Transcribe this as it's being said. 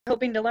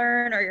hoping to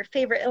learn or your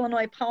favorite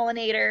Illinois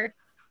pollinator,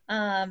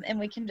 and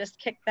we can just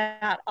kick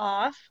that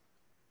off.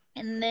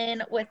 And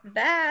then with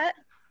that,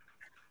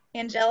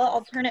 Angela,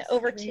 I'll turn it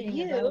over to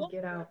you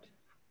get out.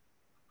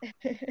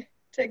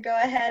 to go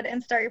ahead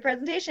and start your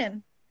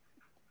presentation.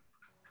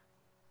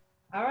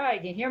 All right,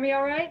 can you hear me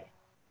all right?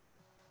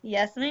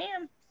 Yes,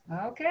 ma'am.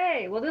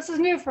 Okay, well, this is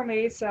new for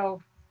me,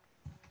 so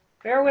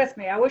bear with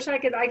me. I wish I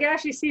could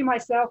actually see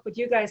myself, but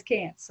you guys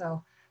can't,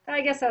 so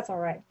I guess that's all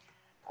right.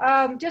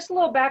 Just a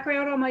little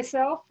background on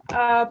myself.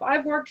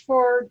 I've worked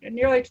for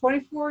nearly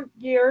 24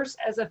 years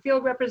as a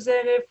field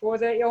representative for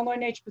the Illinois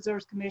Nature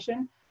Preserves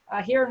Commission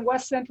here in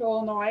West Central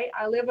Illinois.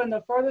 I live in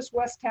the furthest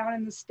west town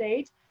in the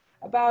state,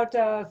 about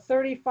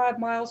 35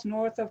 miles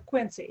north of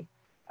Quincy.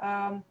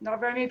 Not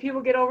very many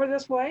people get over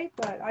this way,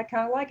 but I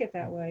kind of like it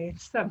that way.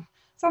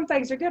 Some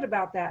things are good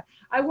about that.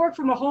 I work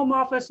from a home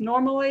office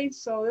normally,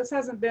 so this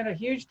hasn't been a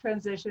huge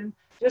transition.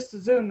 Just the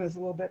Zoom is a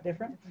little bit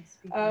different.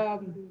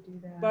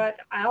 But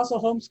I also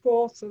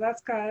homeschool, so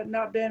that's kind of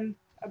not been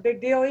a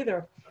big deal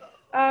either.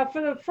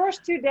 For the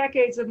first 2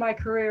 decades of my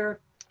career,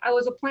 I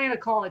was a plant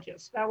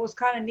ecologist. That was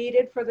kind of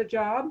needed for the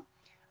job.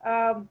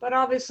 But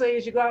obviously,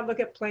 as you go out and look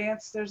at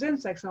plants, there's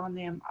insects on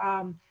them.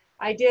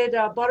 I did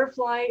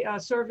butterfly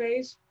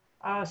surveys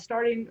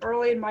starting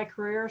early in my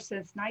career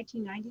since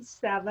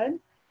 1997.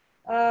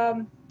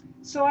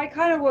 So I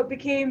kind of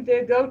became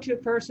the go-to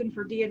person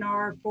for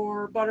DNR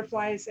for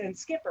butterflies and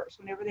skippers.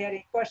 Whenever they had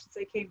any questions,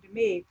 they came to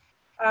me.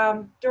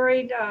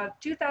 During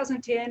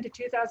 2010 to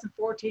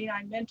 2014,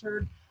 I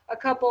mentored a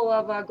couple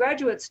of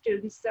graduate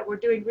students that were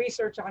doing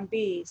research on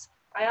bees.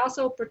 I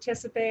also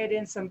participated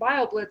in some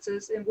bio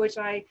blitzes in which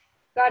I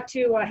got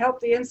to help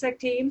the insect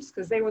teams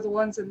because they were the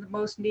ones in the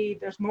most need.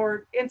 There's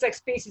more insect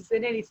species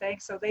than anything,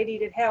 so they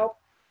needed help.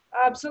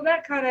 So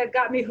that kind of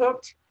got me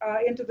hooked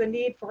into the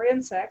need for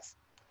insects.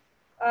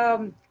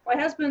 My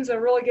husband's a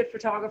really good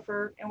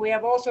photographer, and we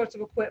have all sorts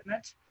of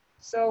equipment.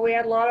 So we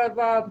had a lot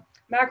of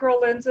macro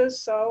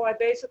lenses. So I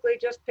basically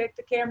just picked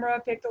the camera,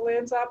 picked the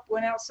lens up,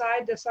 went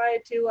outside,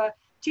 decided to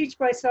teach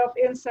myself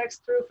insects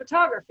through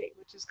photography,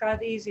 which is kind of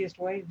the easiest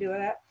way to do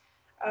that.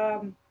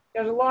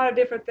 There's a lot of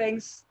different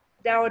things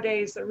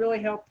nowadays that really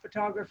help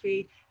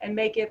photography and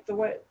make it the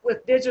way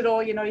with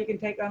digital, you know, you can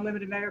take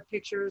unlimited mega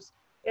pictures.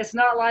 It's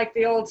not like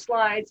the old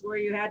slides where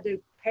you had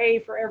to pay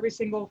for every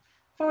single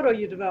photo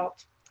you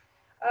developed.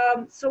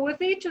 So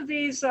with each of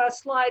these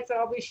slides that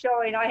I'll be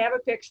showing, I have a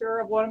picture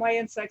of one of my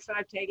insects that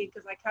I've taken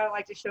because I kind of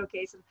like to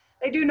showcase them.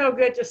 They do no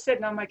good just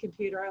sitting on my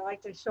computer. I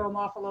like to show them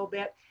off a little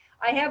bit.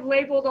 I have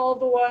labeled all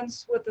the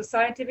ones with the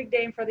scientific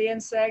name for the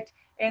insect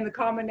and the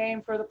common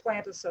name for the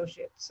plant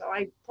associate. So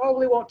I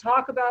probably won't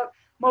talk about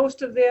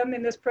most of them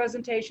in this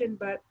presentation,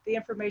 but the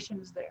information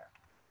is there.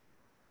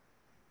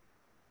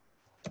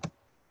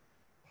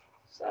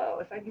 So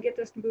if I can get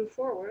this to move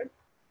forward.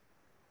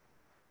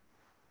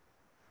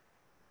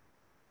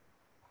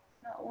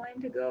 Not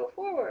wanting to go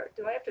forward.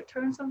 Do I have to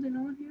turn something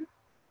on here?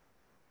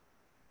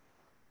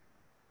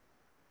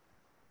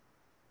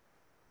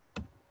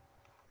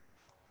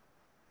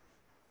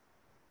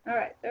 All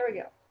right, there we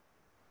go.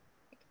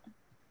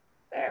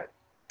 There.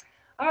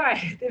 All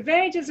right, the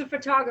advantages of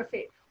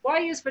photography. Why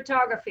use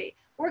photography?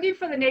 Working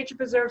for the Nature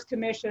Preserves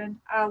Commission,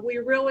 we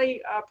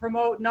really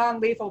promote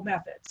non-lethal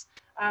methods.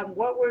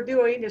 What we're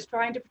doing is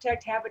trying to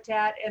protect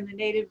habitat and the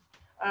native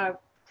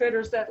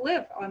critters that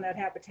live on that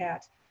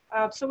habitat.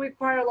 So we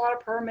require a lot of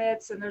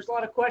permits and there's a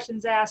lot of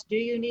questions asked, do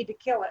you need to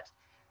kill it?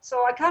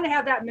 So I kind of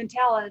have that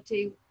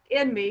mentality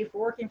in me for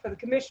working for the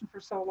commission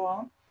for so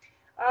long.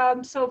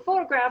 So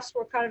photographs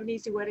were kind of an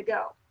easy way to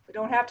go. We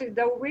don't have to,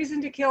 no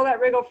reason to kill that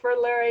Wriggle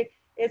fritillary.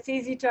 It's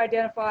easy to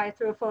identify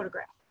through a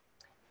photograph.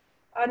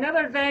 Another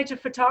advantage of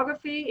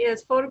photography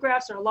is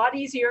photographs are a lot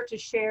easier to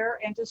share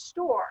and to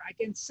store. I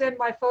can send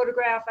my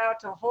photograph out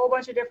to a whole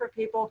bunch of different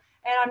people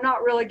and I'm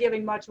not really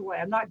giving much away.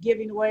 I'm not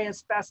giving away a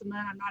specimen.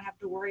 I'm not having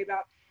to worry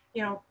about,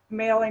 you know,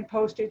 mailing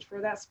postage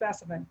for that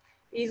specimen.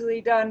 Easily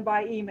done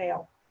by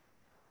email.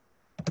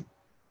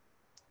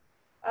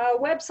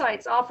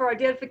 Websites offer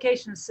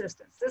identification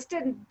assistance. This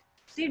didn't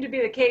seem to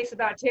be the case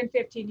about 10,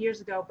 15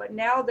 years ago, but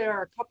now there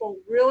are a couple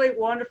really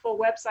wonderful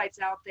websites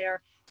out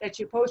there that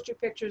you post your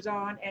pictures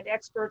on and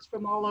experts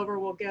from all over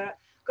will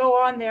go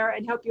on there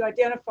and help you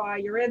identify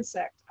your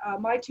insect.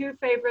 My two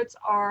favorites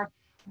are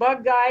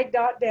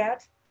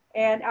bugguide.net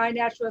and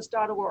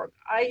inaturalist.org.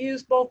 I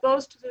use both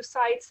those two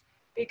sites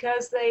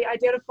because they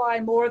identify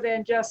more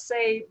than just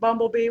say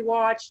Bumblebee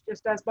Watch,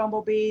 just as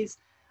bumblebees.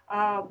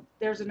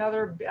 There's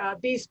another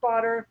bee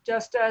spotter,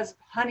 just as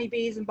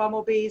honeybees and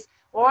bumblebees.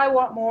 Well, I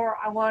want more.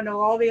 I want to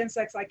know all the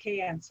insects I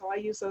can. So I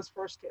use those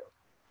first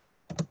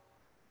two.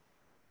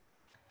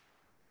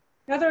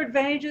 Another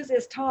advantages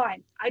is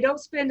time. I don't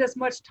spend as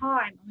much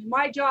time. I mean,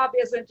 my job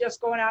isn't just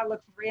going out and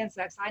looking for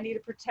insects. I need to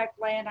protect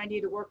land. I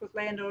need to work with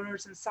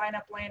landowners and sign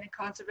up land and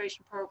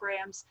conservation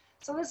programs.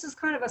 So this is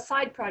kind of a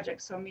side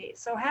project for me.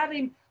 So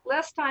having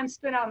less time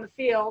spent out in the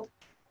field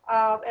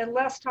and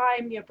less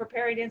time, you know,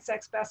 preparing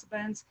insect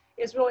specimens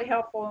is really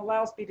helpful and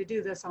allows me to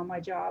do this on my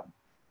job.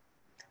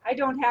 I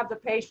don't have the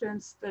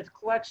patience, the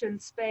collection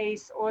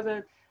space, or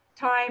the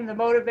time, the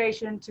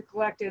motivation to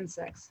collect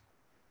insects.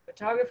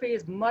 Photography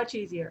is much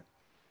easier.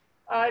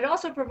 It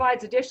also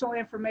provides additional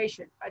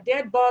information. A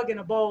dead bug in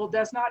a bowl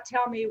does not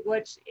tell me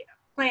which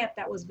plant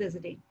that was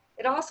visiting.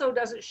 It also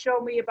doesn't show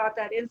me about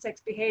that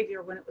insect's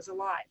behavior when it was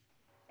alive.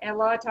 And a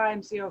lot of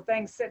times,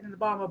 things sitting in the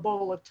bottom of a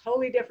bowl look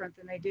totally different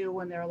than they do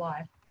when they're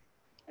alive.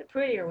 They're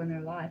prettier when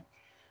they're alive.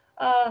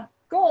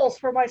 Goals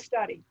for my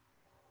study.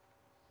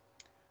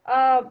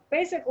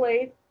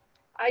 Basically,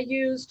 I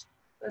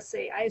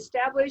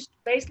established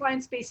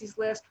baseline species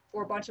list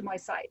for a bunch of my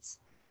sites.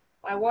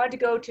 I wanted to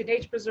go to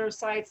nature preserve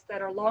sites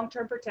that are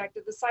long-term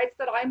protected, the sites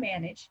that I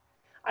manage.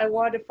 I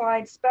wanted to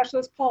find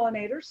specialist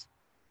pollinators,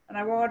 and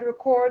I wanted to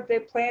record the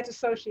plant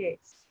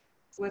associates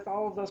with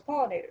all of those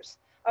pollinators.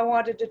 I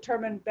wanted to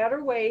determine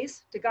better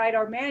ways to guide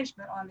our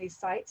management on these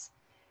sites.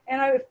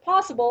 And if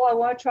possible, I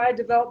want to try to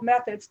develop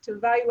methods to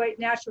evaluate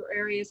natural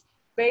areas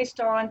based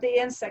on the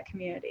insect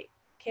community.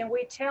 Can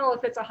we tell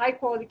if it's a high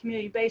quality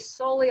community based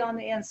solely on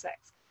the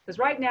insects? Because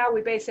right now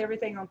we base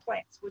everything on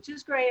plants, which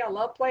is great. I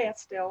love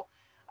plants still.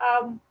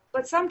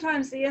 But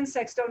sometimes the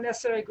insects don't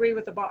necessarily agree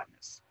with the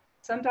botanists.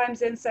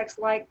 Sometimes insects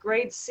like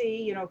grade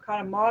C,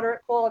 kind of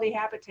moderate quality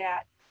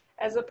habitat,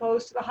 as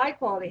opposed to the high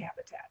quality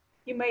habitat.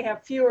 You may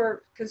have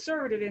fewer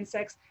conservative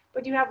insects,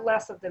 but you have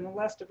less of them and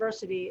less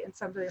diversity in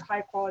some of the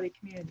high quality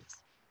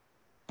communities.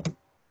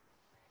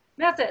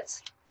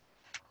 Methods.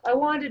 I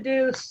wanted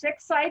to do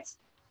 6 sites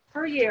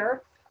per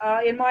year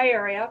in my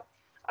area.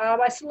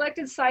 I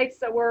selected sites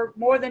that were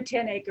more than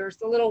 10 acres.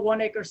 The little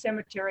 1-acre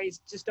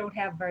cemeteries just don't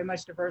have very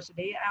much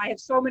diversity. I have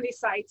so many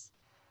sites.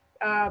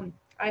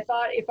 I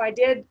thought if I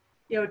did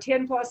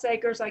 10 plus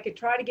acres, I could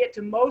try to get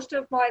to most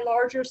of my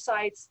larger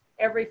sites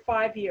every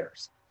 5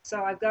 years.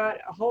 So I've got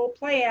a whole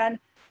plan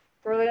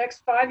for the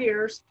next 5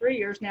 years, 3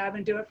 years now, I've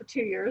been doing it for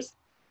 2 years,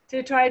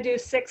 to try to do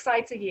 6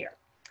 sites a year.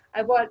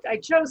 I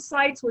chose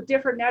sites with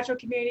different natural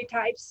community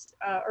types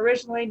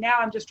originally. Now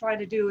I'm just trying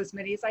to do as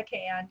many as I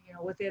can,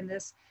 within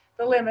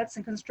the limits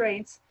and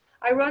constraints.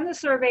 I run the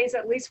surveys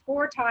at least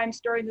 4 times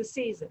during the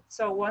season.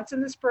 So once in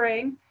the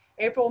spring,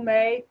 April,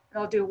 May,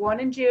 and I'll do 1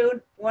 in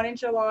June, 1 in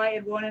July,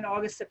 and 1 in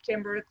August,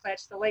 September to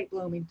catch the late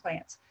blooming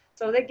plants.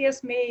 So that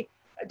gives me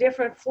a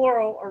different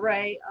floral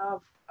array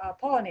of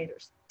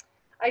pollinators.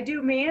 I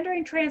do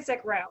meandering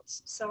transect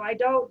routes. So I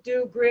don't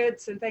do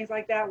grids and things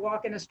like that,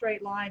 walk in a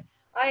straight line.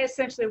 I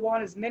essentially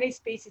want as many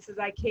species as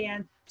I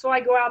can. So I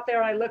go out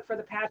there and I look for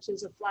the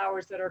patches of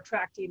flowers that are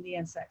attracting the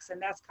insects.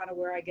 And that's kind of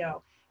where I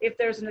go. If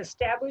there's an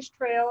established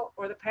trail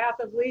or the path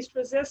of least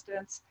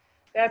resistance,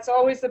 that's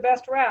always the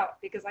best route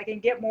because I can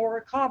get more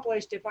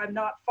accomplished if I'm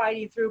not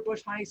fighting through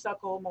bush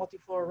honeysuckle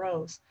multiflora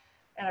rose.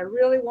 And I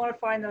really want to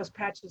find those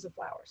patches of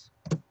flowers.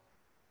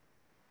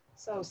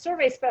 So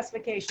survey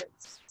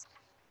specifications.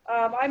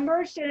 I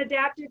merged and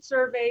adapted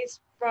surveys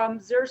from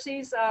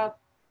Xerces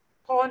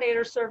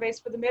pollinator surveys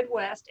for the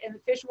Midwest and the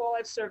fish and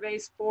wildlife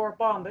surveys for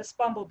bombus,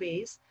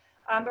 bumblebees.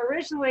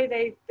 Originally,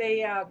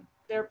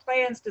 their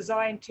plans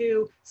designed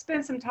to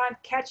spend some time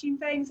catching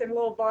things in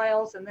little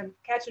vials and then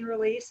catch and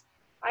release.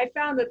 I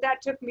found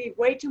that took me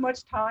way too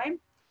much time.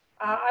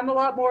 I'm a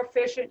lot more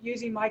efficient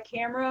using my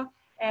camera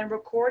and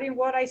recording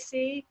what I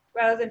see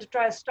rather than to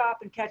try to stop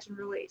and catch and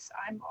release.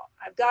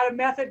 I've got a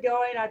method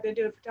going. I've been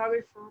doing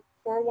photography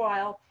for a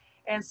while.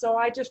 And so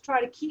I just try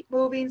to keep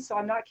moving so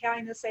I'm not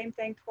counting the same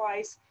thing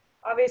twice.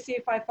 Obviously,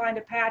 if I find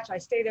a patch, I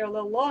stay there a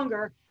little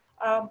longer,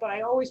 but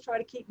I always try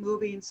to keep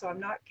moving so I'm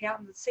not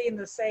seeing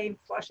the same,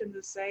 flushing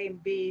the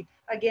same bee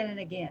again and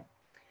again.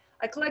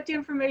 I collect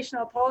information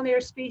on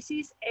pollinator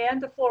species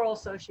and the floral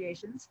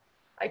associations.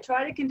 I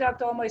try to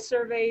conduct all my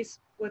surveys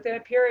within a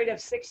period of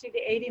 60 to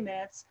 80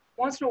 minutes.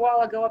 Once in a while,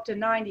 I'll go up to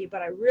 90,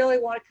 but I really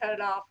want to cut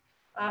it off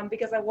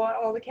because I want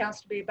all the counts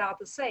to be about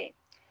the same.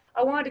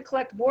 I wanted to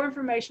collect more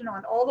information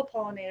on all the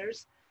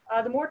pollinators.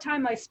 The more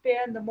time I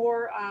spend, the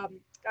more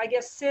I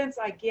guess sense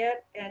I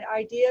get and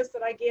ideas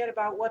that I get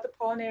about what the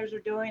pollinators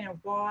are doing and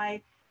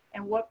why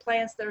and what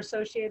plants they're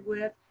associated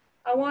with.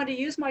 I wanted to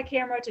use my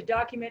camera to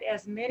document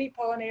as many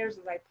pollinators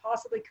as I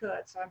possibly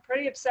could. So I'm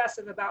pretty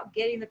obsessive about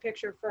getting the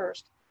picture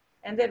first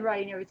and then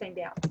writing everything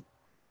down.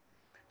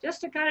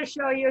 Just to kind of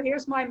show you,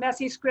 here's my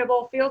messy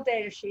scribble field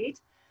data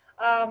sheet.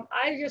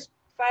 I just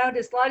found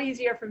it's a lot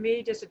easier for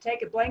me just to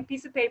take a blank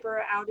piece of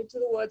paper out into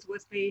the woods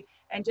with me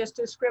and just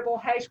to scribble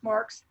hash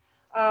marks.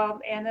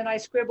 And then I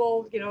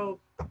scribble,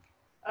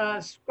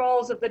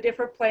 scrolls of the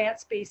different plant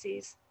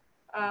species.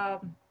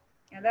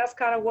 And that's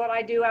kind of what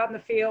I do out in the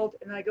field.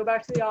 And then I go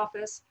back to the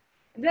office.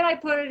 And then I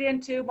put it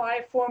into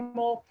my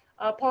formal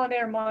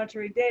pollinator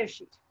monitoring data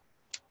sheet.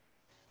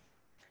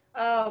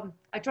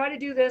 I try to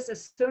do this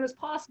as soon as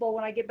possible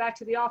when I get back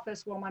to the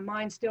office while my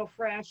mind's still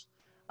fresh.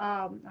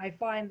 I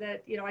find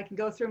that, I can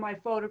go through my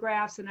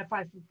photographs, and if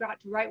I forgot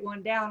to write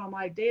one down on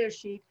my data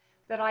sheet,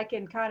 that I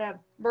can kind of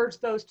merge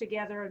those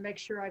together and make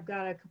sure I've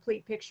got a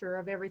complete picture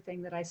of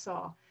everything that I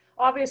saw.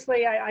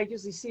 Obviously, I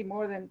usually see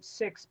more than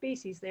 6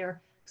 species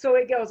there, so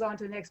it goes on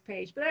to the next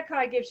page. But that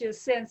kind of gives you a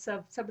sense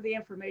of some of the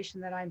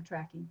information that I'm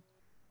tracking.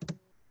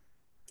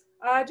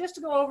 Just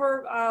to go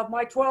over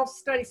my 12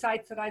 study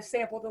sites that I've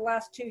sampled the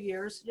last 2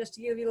 years, just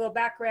to give you a little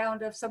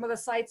background of some of the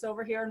sites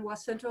over here in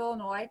West Central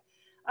Illinois.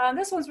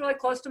 This one's really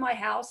close to my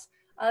house.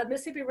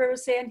 Mississippi River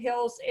Sand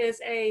Hills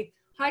is a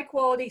high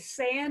quality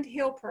sand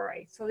hill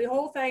prairie. So the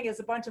whole thing is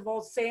a bunch of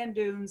old sand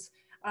dunes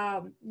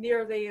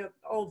near the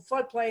old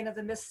floodplain of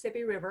the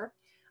Mississippi River.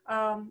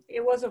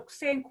 It was a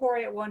sand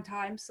quarry at one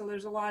time, so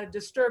there's a lot of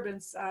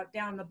disturbance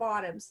down the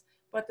bottoms.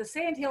 But the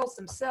sand hills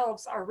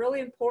themselves are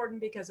really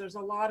important because there's a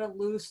lot of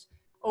loose,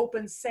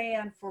 open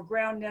sand for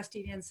ground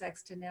nesting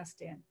insects to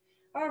nest in.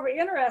 However,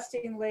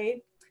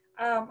 interestingly,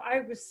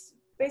 I was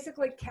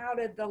basically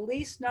counted the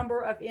least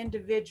number of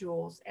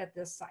individuals at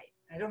this site.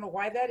 I don't know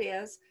why that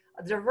is.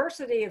 The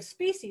diversity of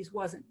species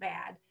wasn't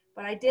bad,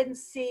 but I didn't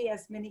see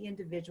as many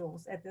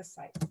individuals at this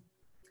site.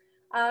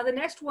 The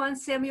next one,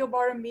 Samuel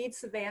Barnum Mead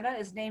Savanna,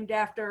 is named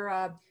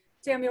after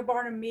Samuel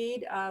Barnum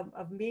Mead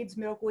of Mead's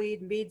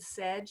milkweed, Mead's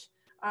sedge.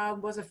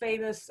 Was a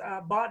famous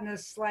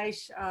botanist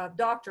slash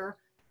doctor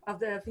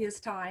of his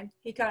time.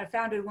 He kind of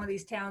founded one of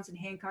these towns in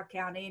Hancock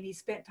County, and he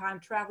spent time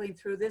traveling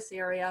through this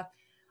area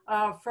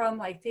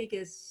from, I think,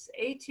 it's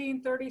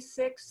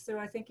 1836 through,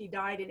 I think he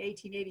died in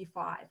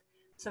 1885.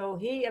 So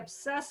he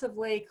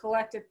obsessively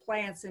collected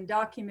plants and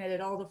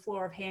documented all the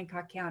flora of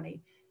Hancock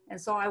County. And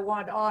so I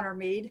wanted to honor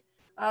Mead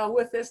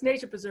with this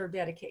nature preserve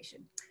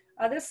dedication.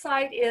 This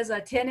site is a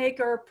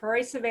 10-acre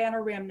prairie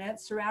savanna remnant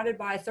surrounded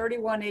by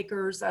 31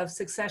 acres of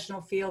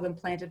successional field and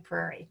planted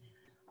prairie.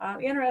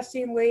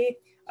 Interestingly,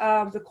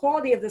 the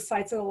quality of the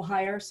site's a little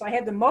higher. So I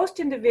had the most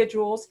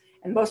individuals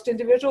and most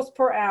individuals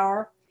per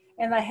hour,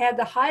 and I had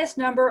the highest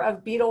number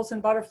of beetles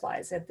and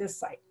butterflies at this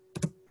site.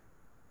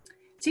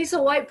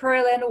 Cecil White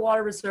Prairie Land and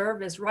Water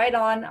Reserve is right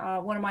on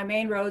one of my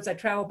main roads. I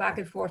travel back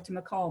and forth to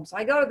Macomb. So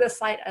I go to this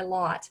site a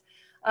lot.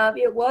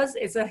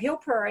 It's a hill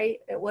prairie.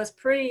 It was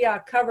pretty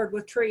covered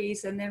with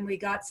trees, and then we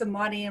got some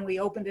money and we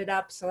opened it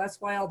up. So that's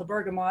why all the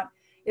bergamot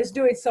is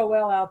doing so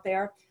well out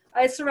there.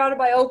 It's surrounded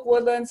by oak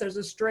woodlands. There's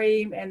a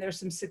stream and there's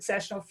some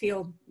successional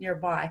field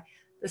nearby.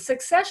 The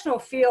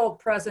successional field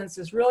presence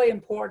is really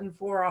important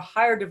for a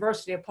higher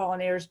diversity of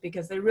pollinators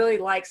because they really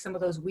like some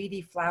of those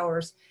weedy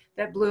flowers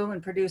that bloom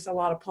and produce a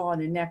lot of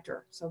pollen and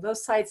nectar. So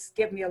those sites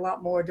give me a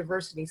lot more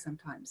diversity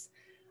sometimes.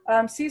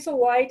 Cecil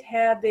White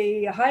had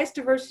the highest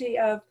diversity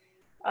of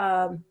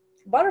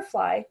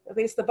butterfly, at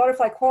least the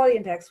butterfly quality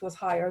index was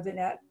higher than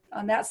that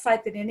on that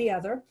site than any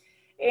other.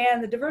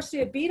 And the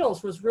diversity of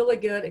beetles was really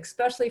good,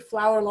 especially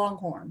flower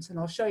longhorns. And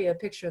I'll show you a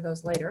picture of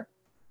those later.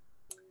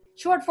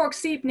 Short Fork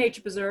Seep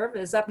Nature Preserve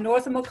is up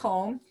north of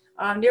Macomb,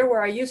 near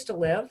where I used to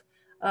live,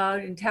 in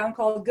a town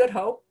called Good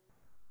Hope.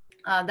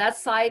 That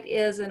site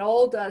is an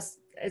old,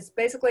 it's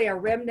basically a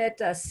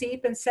remnant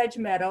seep and sedge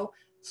meadow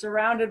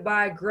surrounded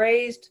by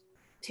grazed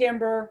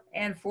timber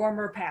and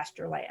former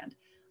pasture land.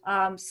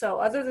 So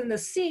other than the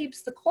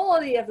seeps, the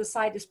quality of the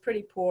site is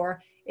pretty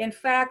poor. In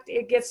fact,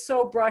 it gets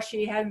so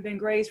brushy, hadn't been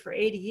grazed for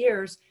 80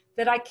 years,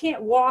 that I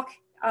can't walk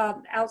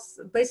out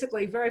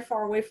basically very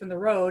far away from the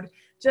road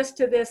just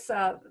to this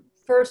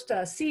first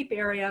seep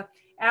area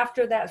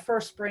after that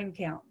first spring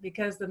count,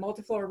 because the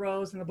multiflora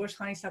rose and the bush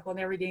honeysuckle and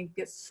everything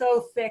gets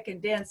so thick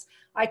and dense,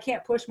 I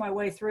can't push my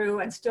way through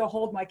and still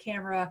hold my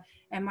camera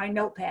and my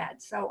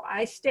notepad. So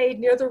I stayed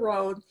near the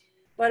road.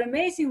 But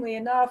amazingly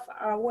enough,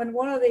 when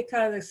one of the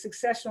kind of the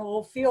successional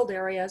old field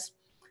areas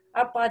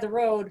up by the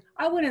road,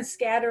 I went and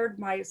scattered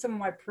some of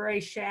my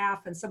prairie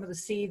chaff and some of the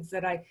seeds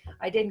that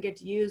I didn't get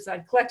to use. I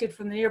collected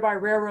from the nearby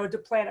railroad to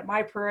plant at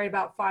my prairie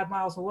about 5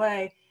 miles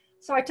away.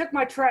 So I took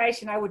my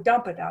trash and I would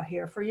dump it out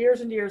here. For years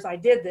and years I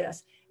did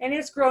this, and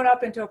it's grown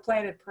up into a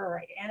planted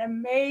prairie. And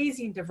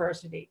amazing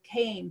diversity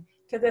came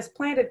to this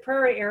planted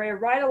prairie area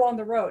right along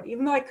the road,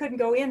 even though I couldn't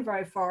go in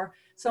very far.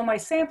 So my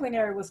sampling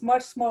area was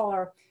much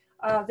smaller.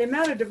 The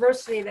amount of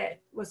diversity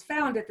that was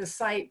found at the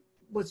site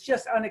was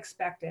just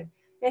unexpected.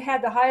 It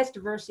had the highest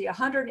diversity,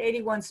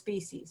 181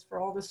 species for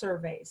all the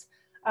surveys.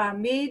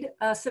 Mead,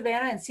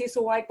 Savannah, and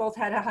Cecil White both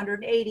had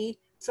 180,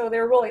 so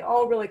they're really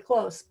all really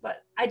close.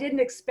 But I didn't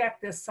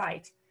expect this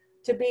site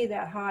to be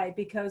that high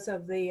because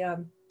of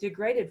the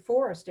degraded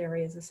forest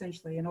areas,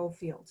 essentially, in old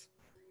fields.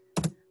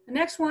 The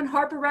next one,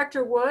 Harper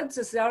Rector Woods,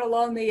 is out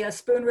along the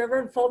Spoon River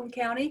in Fulton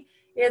County.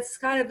 It's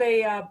kind of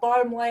a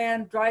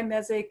bottomland, dry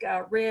mesic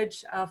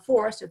ridge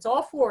forest. It's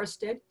all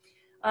forested.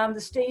 The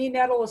stinging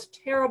nettle was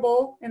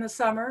terrible in the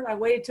summer. I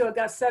waited till it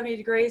got 70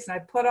 degrees and I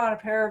put on a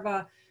pair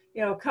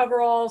of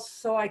coveralls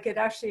so I could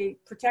actually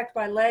protect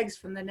my legs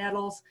from the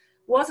nettles.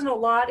 Wasn't a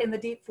lot in the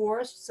deep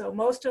forest, so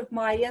most of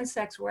my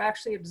insects were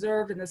actually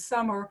observed in the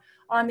summer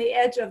on the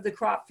edge of the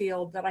crop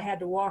field that I had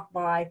to walk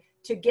by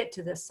to get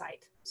to this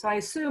site. So I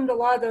assumed a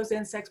lot of those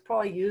insects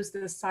probably used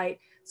this site.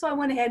 So I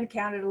went ahead and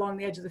counted along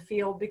the edge of the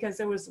field because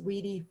there was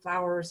weedy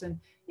flowers and,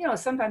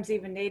 sometimes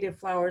even native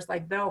flowers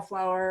like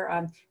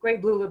bellflower,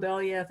 great blue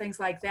lobelia, things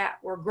like that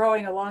were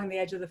growing along the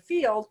edge of the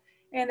field,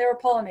 and there were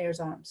pollinators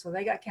on them, so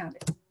they got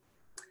counted.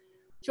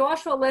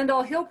 Joshua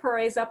Lindahl Hill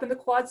Prairie is up in the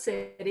Quad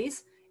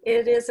Cities.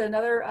 It is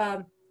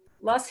another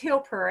lush hill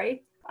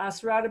prairie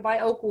surrounded by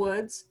oak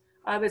woods.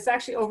 It's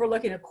actually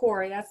overlooking a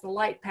quarry. That's the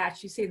light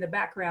patch you see in the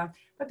background.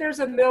 But there's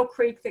a mill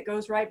creek that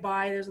goes right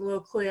by. There's a little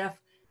cliff.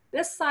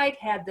 This site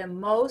had the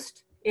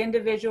most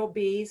individual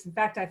bees. In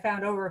fact, I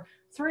found over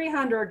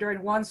 300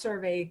 during one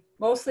survey,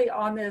 mostly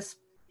on this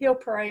hill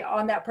prairie,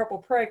 on that purple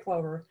prairie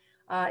clover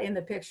in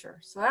the picture.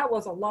 So that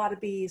was a lot of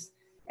bees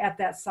at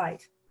that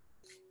site.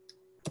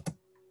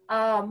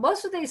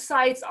 Most of these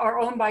sites are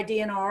owned by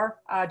DNR.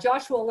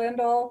 Joshua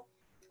Lindahl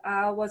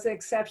was an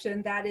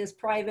exception. That is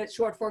private.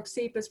 Short Fork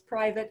Seep is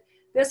private.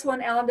 This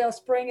one, Allendale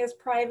Spring, is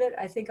private.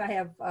 I think I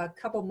have a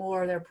couple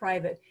more that are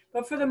private.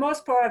 But for the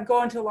most part, I'm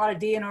going to a lot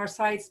of DNR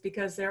sites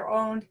because they're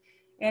owned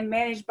and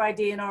managed by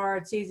DNR.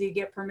 It's easy to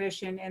get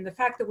permission. And the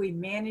fact that we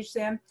manage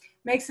them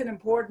makes it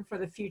important for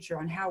the future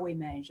on how we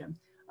manage them.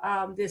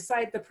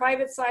 The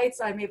private sites,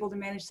 I'm able to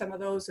manage some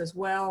of those as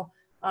well.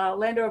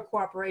 Landowner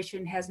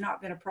cooperation has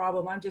not been a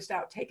problem. I'm just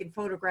out taking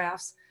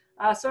photographs.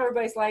 So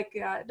everybody's like,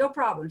 no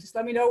problem. Just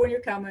let me know when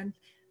you're coming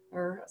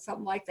or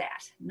something like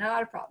that.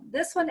 Not a problem.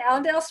 This one,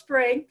 Allendale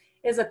Spring,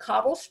 is a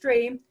cobble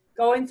stream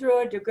going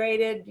through a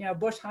degraded,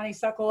 bush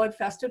honeysuckle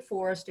infested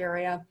forest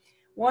area.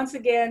 Once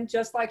again,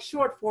 just like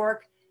Short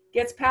Fork,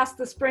 gets past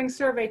the spring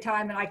survey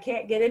time and I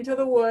can't get into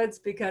the woods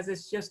because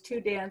it's just too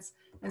dense.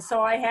 And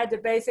so I had to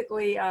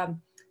basically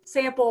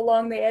sample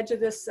along the edge of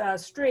this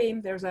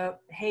stream. There's a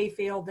hay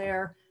field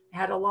there. It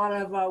had a lot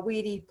of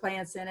weedy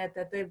plants in it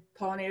that the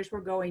pollinators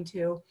were going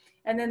to.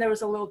 And then there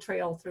was a little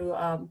trail through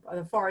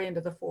the far end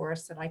of the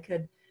forest that I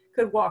could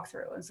walk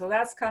through. And so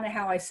that's kind of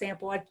how I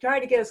sample. I try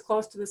to get as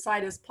close to the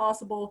site as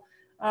possible,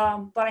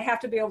 but I have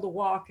to be able to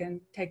walk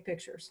and take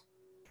pictures.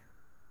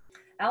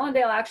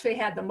 Allendale actually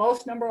had the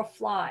most number of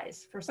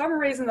flies. For some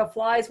reason, the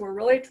flies were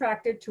really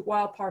attracted to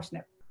wild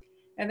parsnip.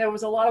 And there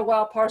was a lot of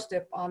wild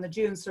parsnip on the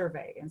June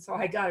survey. And so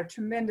I got a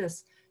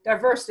tremendous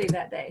diversity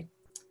that day.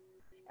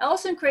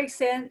 Ellison Creek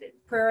Sand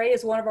Prairie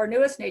is one of our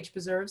newest nature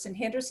preserves in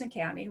Henderson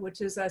County,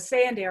 which is a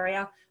sand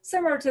area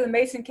similar to the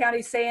Mason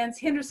County sands.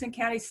 Henderson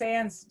County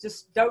sands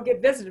just don't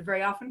get visited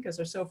very often because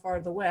they're so far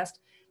to the west.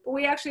 But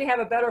we actually have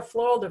a better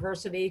floral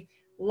diversity,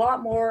 a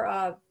lot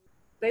more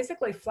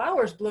basically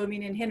flowers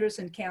blooming in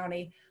Henderson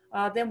County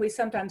than we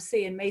sometimes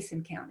see in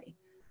Mason County.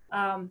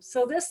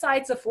 So this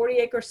site's a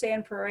 40-acre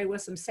sand prairie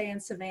with some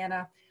sand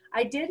savanna.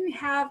 I didn't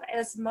have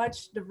as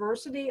much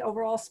diversity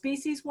overall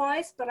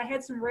species-wise, but I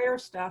had some rare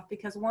stuff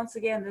because once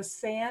again, this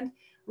sand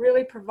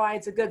really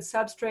provides a good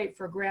substrate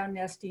for ground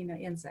nesting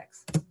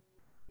insects.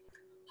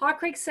 Haw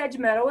Creek Sedge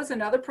Meadow is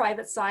another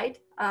private site.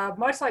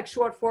 Much like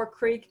Short Fork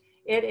Creek,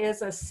 it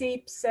is a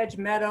seep sedge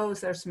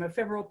meadows. There's some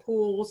ephemeral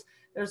pools.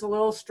 There's a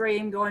little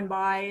stream going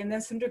by and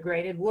then some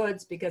degraded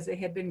woods because it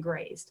had been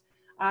grazed.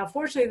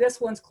 Fortunately, this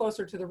one's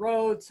closer to the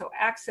road, so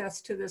access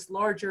to this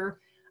larger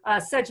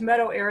sedge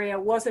meadow area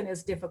wasn't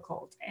as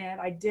difficult. And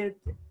I did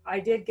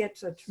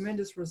get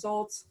tremendous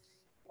results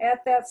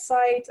at that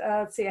site.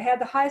 Let's see, I had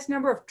the highest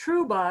number of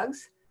true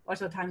bugs,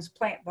 lots of times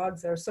plant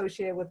bugs that are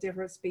associated with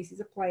different species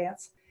of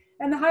plants,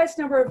 and the highest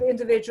number of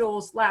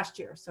individuals last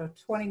year. So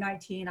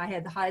 2019, I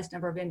had the highest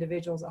number of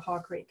individuals at Haw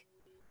Creek.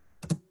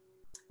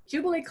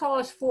 Jubilee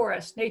College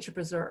Forest Nature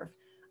Preserve.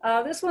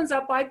 This one's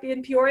up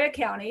in Peoria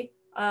County,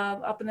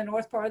 up in the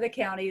north part of the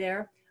county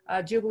there,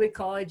 Jubilee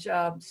College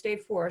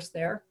State Forest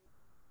there.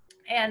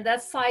 And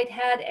that site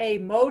had a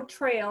mowed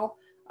trail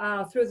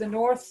through the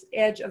north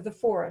edge of the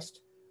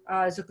forest.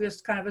 It's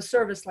just kind of a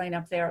service lane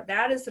up there.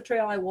 That is the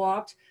trail I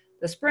walked.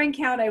 The spring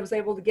count, I was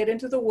able to get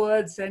into the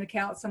woods and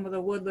count some of the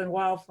woodland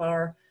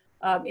wildflower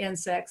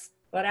insects.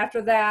 But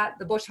after that,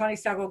 the bush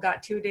honeysuckle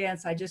got too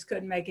dense. I just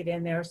couldn't make it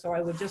in there. So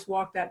I would just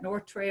walk that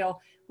north trail,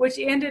 which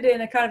ended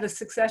in a kind of a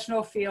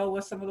successional field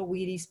with some of the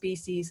weedy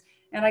species.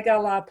 And I got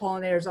a lot of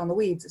pollinators on the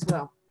weeds as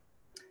well.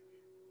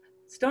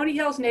 Stony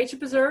Hills Nature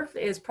Preserve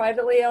is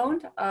privately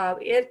owned.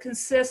 It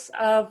consists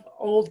of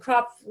old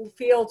crop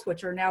fields,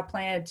 which are now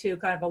planted to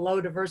kind of a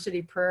low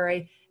diversity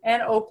prairie,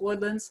 and oak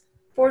woodlands.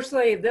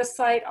 Fortunately, this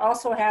site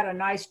also had a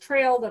nice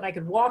trail that I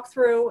could walk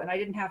through, and I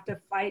didn't have to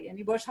fight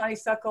any bush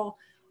honeysuckle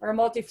or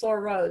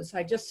multiflora rose.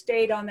 I just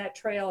stayed on that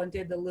trail and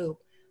did the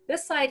loop.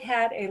 This site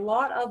had a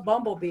lot of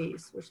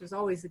bumblebees, which is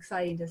always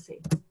exciting to see.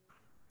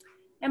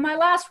 And my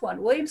last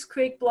one, Williams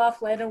Creek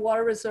Bluff Land and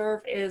Water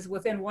Reserve, is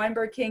within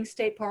Weinberg King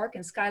State Park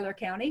in Schuyler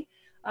County.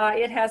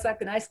 It has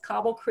like a nice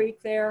cobble creek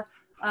there,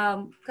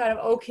 kind of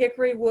oak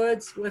hickory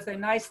woods with a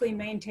nicely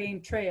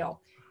maintained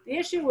trail. The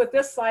issue with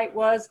this site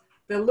was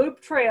the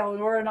loop trail, in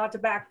order not to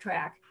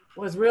backtrack,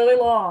 was really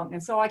long.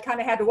 And so I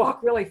kind of had to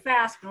walk really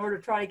fast in order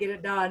to try to get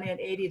it done in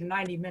 80 to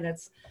 90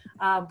 minutes.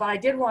 But I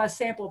did want to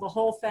sample the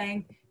whole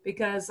thing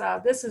because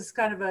this is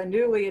kind of a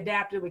newly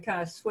adapted. We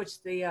kind of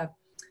switched the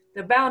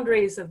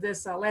boundaries of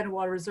this Land and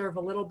Water Reserve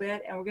a little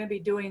bit, and we're going to be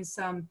doing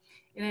some,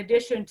 in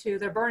addition to,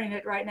 they're burning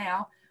it right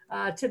now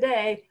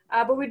today,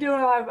 but we're doing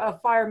a lot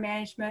of fire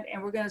management,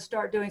 and we're going to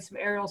start doing some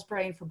aerial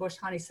spraying for bush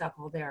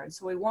honeysuckle there. And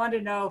so we want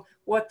to know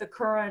what the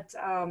current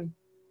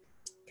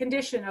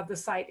condition of the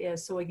site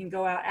is so we can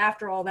go out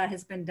after all that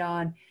has been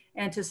done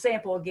and to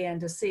sample again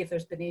to see if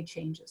there's been any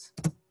changes.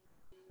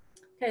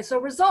 Okay, so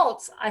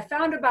results. I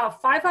found about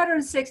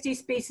 560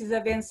 species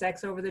of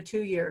insects over the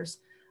 2 years.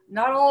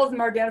 Not all of them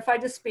are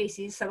identified as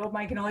species. Some of them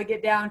I can only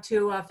get down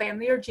to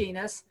family or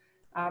genus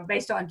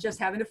based on just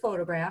having a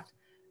photograph.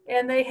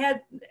 And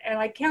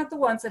I count the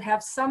ones that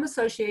have some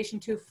association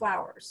to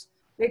flowers.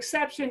 The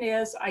exception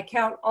is I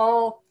count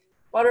all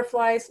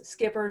butterflies,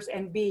 skippers,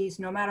 and bees,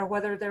 no matter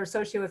whether they're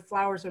associated with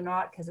flowers or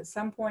not, because at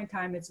some point in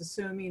time, it's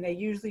assuming they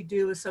usually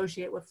do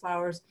associate with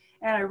flowers.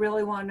 And I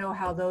really want to know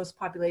how those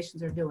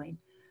populations are doing.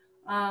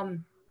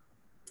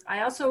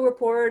 I also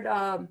reported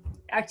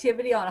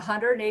activity on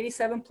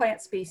 187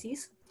 plant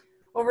species.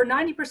 Over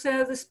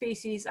 90% of the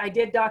species I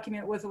did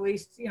document with at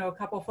least a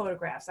couple of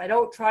photographs. I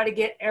don't try to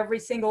get every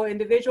single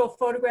individual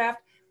photograph,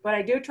 but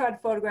I do try to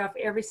photograph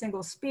every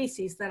single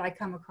species that I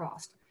come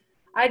across.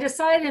 I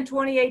decided in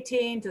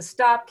 2018 to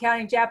stop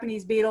counting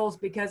Japanese beetles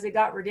because it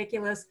got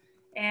ridiculous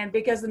and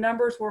because the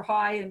numbers were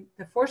high, and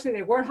unfortunately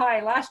they weren't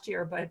high last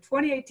year, but in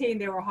 2018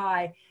 they were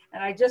high,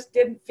 and I just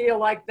didn't feel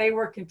like they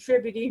were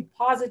contributing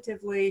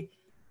positively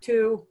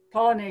to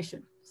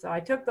pollination. So I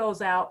took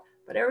those out,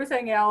 but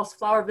everything else,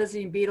 flower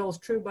visiting beetles,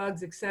 true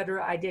bugs,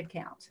 etc., I did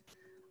count.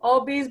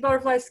 All bees,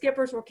 butterflies,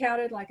 skippers were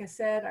counted. Like I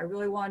said, I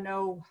really want to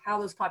know how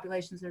those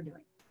populations are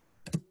doing.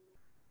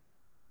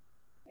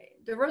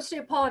 Diversity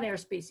of pollinator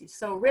species,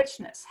 so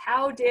richness.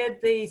 How did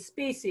the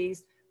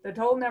species, the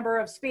total number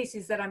of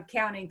species that I'm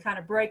counting, kind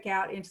of break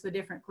out into the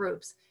different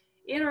groups?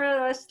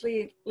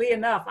 Interestingly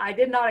enough, I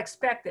did not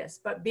expect this,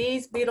 but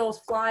bees, beetles,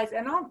 flies,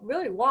 and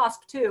really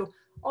wasps too,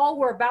 all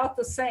were about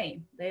the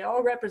same. They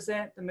all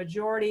represent the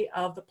majority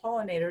of the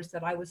pollinators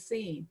that I was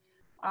seeing.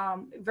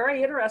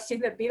 Very interesting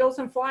that beetles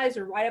and flies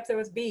are right up there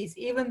with bees,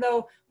 even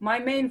though my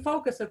main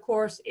focus, of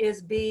course,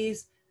 is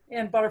bees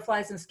and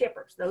butterflies and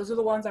skippers. Those are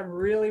the ones I'm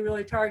really,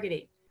 really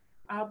targeting.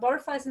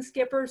 Butterflies and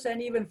skippers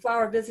and even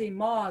flower visiting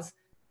moths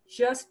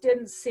just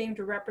didn't seem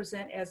to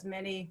represent as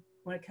many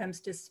when it comes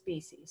to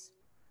species.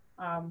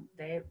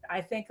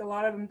 I think a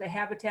lot of them, the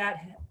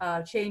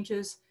habitat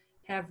changes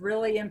have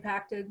really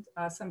impacted.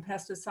 Some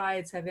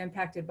pesticides have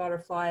impacted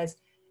butterflies.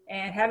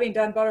 And having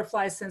done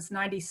butterflies since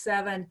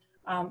 '97,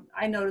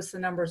 I noticed the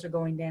numbers are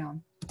going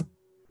down.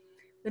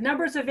 The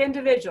numbers of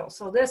individuals.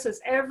 So this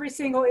is every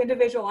single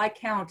individual I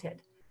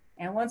counted.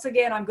 And once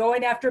again, I'm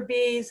going after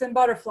bees and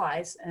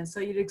butterflies. And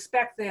so you'd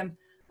expect them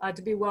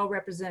to be well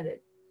represented.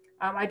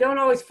 I don't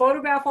always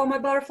photograph all my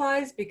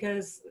butterflies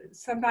because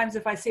sometimes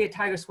if I see a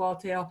tiger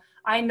swallowtail,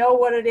 I know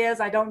what it is.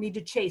 I don't need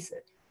to chase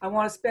it. I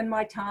want to spend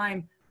my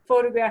time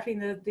photographing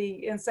the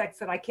insects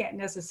that I can't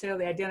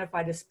necessarily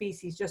identify the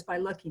species just by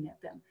looking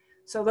at them.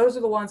 So those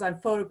are the ones I'm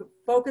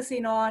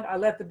focusing on. I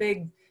let the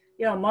big,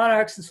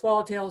 monarchs and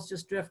swallowtails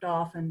just drift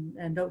off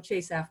and don't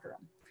chase after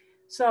them.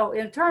 So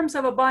in terms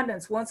of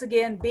abundance, once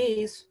again,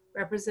 bees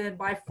represent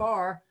by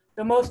far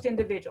the most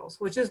individuals,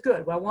 which is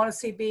good. Well, I want to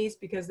see bees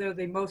because they're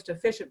the most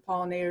efficient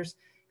pollinators,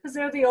 because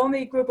they're the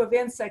only group of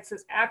insects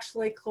that's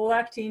actually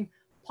collecting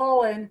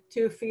pollen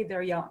to feed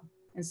their young.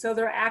 And so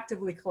they're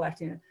actively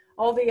collecting it.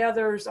 All the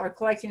others are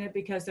collecting it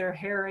because they're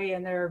hairy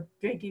and they're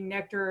drinking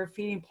nectar,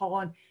 feeding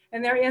pollen,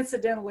 and they're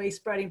incidentally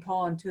spreading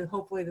pollen to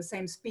hopefully the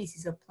same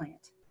species of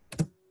plant.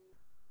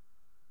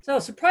 So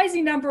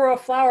surprising number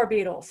of flower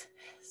beetles.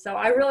 So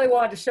I really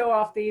wanted to show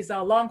off these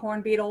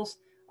longhorn beetles.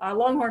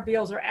 Longhorn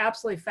beetles are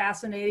absolutely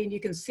fascinating. You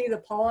can see the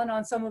pollen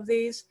on some of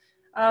these.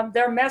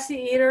 They're messy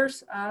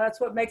eaters. That's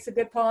what makes a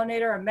good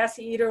pollinator. A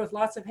messy eater with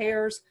lots of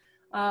hairs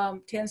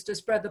tends to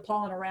spread the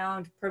pollen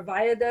around,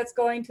 provided that's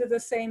going to the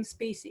same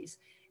species.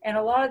 And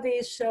a lot of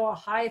these show a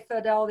high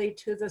fidelity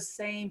to the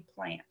same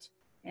plant.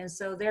 And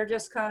so they're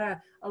just kind of,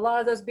 a lot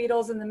of those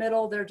beetles in the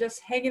middle, they're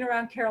just hanging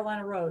around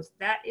Carolina rose.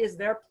 That is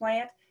their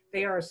plant.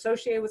 They are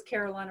associated with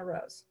Carolina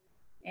rose.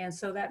 And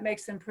so that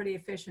makes them pretty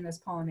efficient as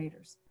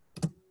pollinators.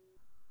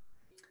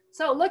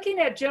 So looking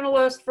at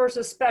generalist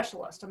versus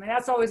specialist, I mean,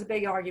 that's always a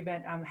big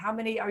argument. How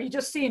many, are you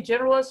just seeing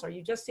generalists? Are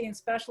you just seeing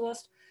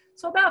specialists?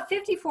 So about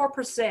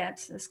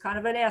 54%, is kind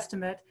of an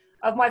estimate,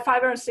 of my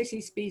 560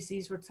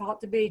 species were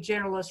thought to be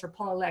generalist or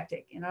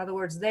polylectic. In other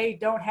words, they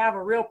don't have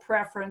a real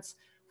preference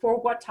for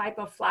what type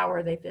of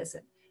flower they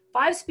visit.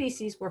 5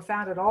 species were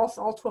found at all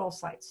 12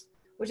 sites,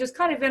 which is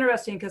kind of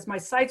interesting because my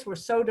sites were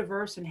so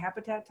diverse in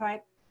habitat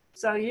type.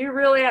 So you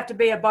really have to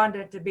be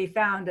abundant to be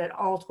found at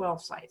all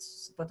 12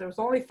 sites, but there was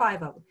only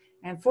 5 of them.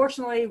 And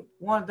fortunately,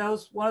 one of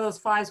those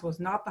 5 was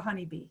not the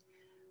honeybee.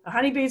 The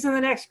honeybees in the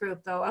next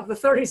group, though, of the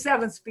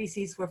 37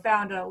 species were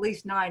found at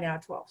least 9 out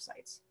of 12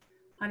 sites.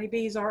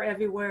 Honeybees are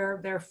everywhere.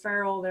 They're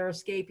feral, they're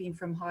escaping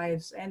from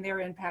hives, and they're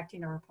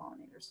impacting our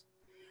pollinators.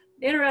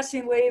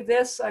 Interestingly,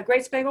 this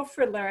great spangled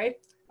fritillary,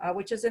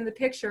 which is in the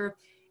picture,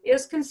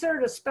 is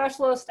considered a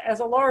specialist as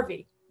a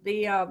larvae.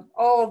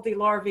 All of the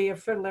larvae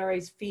of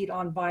fritillaries feed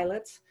on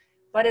violets,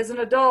 but as an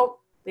adult,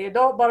 the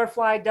adult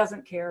butterfly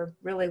doesn't care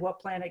really what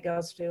plant it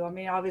goes to. I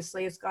mean,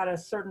 obviously it's got a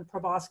certain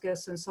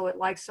proboscis, and so it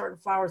likes certain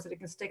flowers that it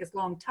can stick its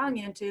long tongue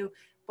into,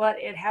 but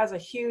it has a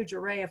huge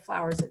array of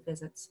flowers it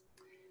visits.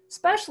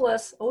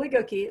 Specialists,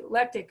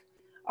 oligolectic,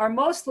 are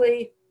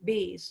mostly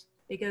bees.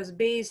 because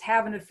bees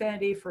have an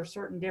affinity for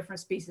certain different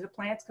species of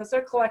plants because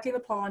they're collecting the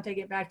pollen,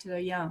 taking it back to their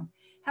young.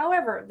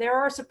 However, there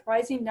are a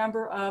surprising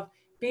number of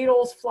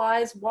beetles,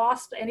 flies,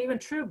 wasps, and even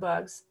true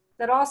bugs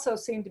that also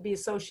seem to be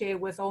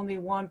associated with only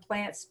one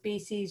plant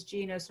species,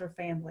 genus, or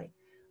family.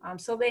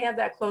 So they have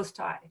that close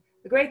tie.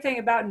 The great thing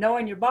about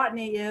knowing your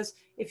botany is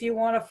if you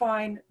want to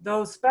find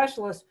those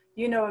specialists,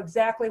 you know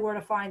exactly where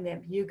to find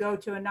them. You go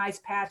to a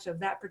nice patch of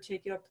that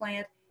particular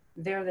plant,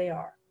 there they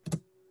are.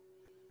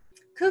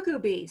 Cuckoo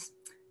bees.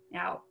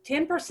 Now,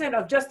 10%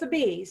 of just the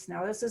bees,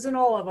 now this isn't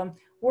all of them,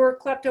 were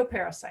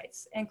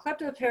kleptoparasites. And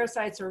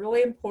kleptoparasites are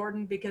really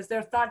important because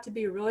they're thought to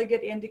be really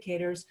good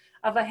indicators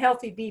of a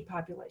healthy bee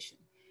population.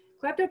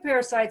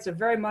 Kleptoparasites are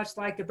very much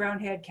like the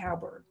brown-headed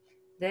cowbird.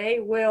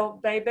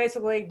 They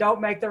basically don't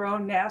make their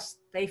own nests.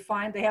 They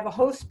have a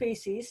host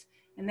species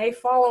and they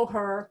follow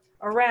her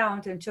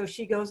around until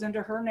she goes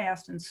into her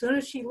nest. And as soon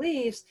as she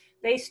leaves,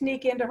 they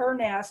sneak into her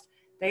nest.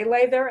 They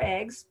lay their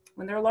eggs.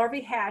 When their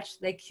larvae hatch,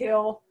 they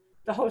kill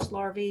the host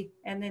larvae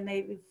and then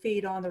they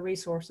feed on the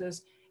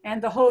resources.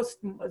 And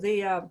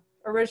the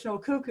original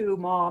cuckoo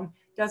mom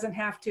doesn't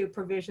have to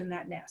provision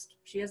that nest.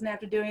 She doesn't have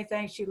to do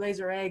anything. She lays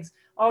her eggs.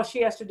 All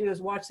she has to do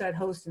is watch that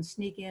host and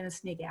sneak in and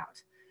sneak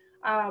out.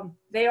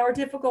 They are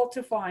difficult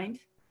to find.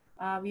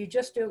 You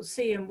just don't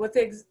see them, with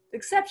the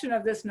exception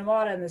of this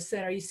Nevada in the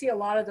center. You see a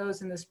lot of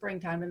those in the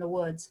springtime in the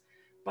woods,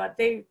 but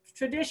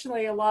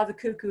traditionally, a lot of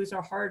the cuckoos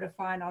are hard to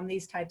find on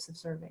these types of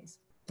surveys.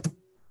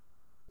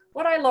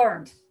 What I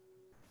learned.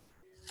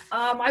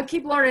 I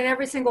keep learning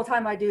every single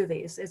time I do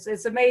these.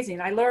 It's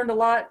amazing. I learned a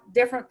lot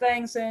different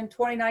things in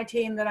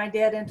 2019 than I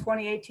did in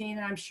 2018,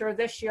 and I'm sure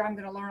this year I'm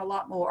going to learn a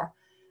lot more.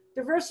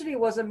 Diversity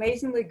was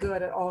amazingly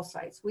good at all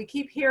sites. We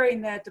keep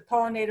hearing that the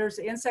pollinators,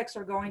 the insects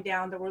are going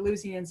down, that we're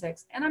losing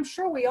insects, and I'm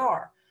sure we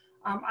are.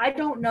 I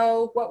don't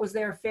know what was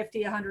there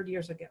 50, 100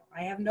 years ago.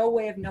 I have no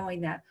way of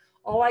knowing that.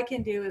 All I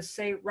can do is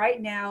say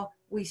right now,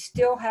 we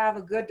still have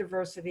a good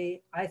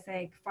diversity. I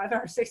think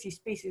 560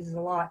 species is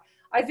a lot.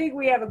 I think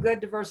we have a good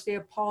diversity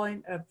of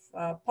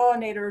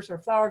pollinators or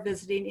flower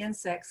visiting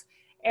insects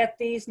at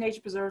these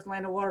nature preserves,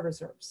 land and water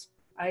reserves.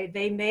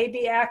 They may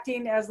be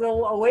acting as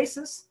little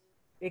oases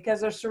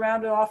because they're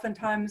surrounded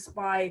oftentimes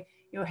by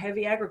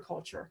heavy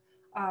agriculture.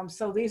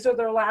 So these are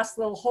their last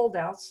little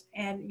holdouts,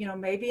 and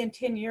maybe in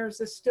 10 years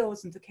this still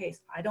isn't the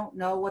case. I don't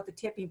know what the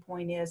tipping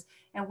point is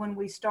and when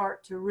we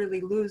start to really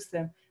lose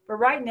them. But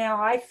right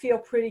now I feel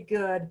pretty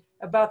good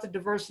about the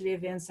diversity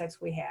of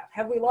insects we have.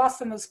 Have we lost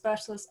some of the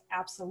specialists?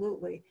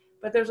 Absolutely.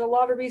 But there's a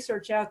lot of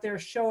research out there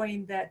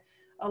showing that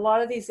a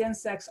lot of these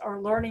insects are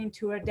learning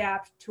to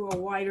adapt to a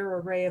wider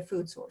array of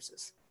food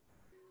sources.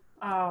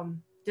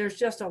 There's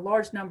just a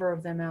large number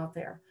of them out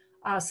there.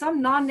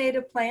 Some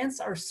non-native plants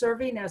are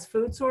serving as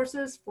food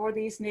sources for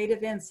these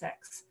native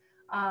insects.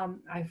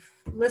 I've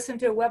listened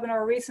to a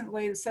webinar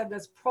recently that said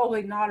that's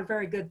probably not a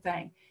very good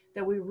thing,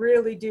 that we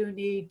really do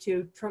need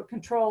to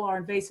control our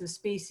invasive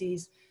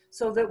species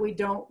so that we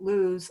don't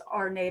lose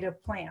our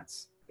native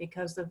plants,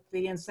 because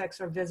the insects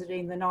are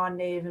visiting the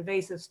non-native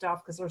invasive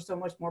stuff because they're so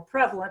much more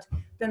prevalent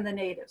than the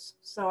natives.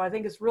 So I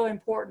think it's really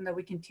important that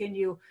we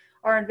continue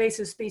our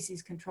invasive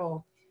species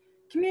control.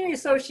 Community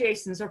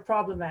associations are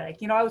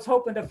problematic. I was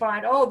hoping to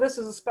find, oh, this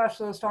is a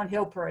specialist on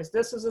hill prairies.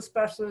 This is a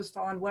specialist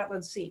on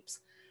wetland seeps.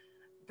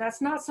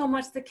 That's not so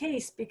much the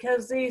case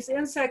because these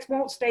insects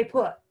won't stay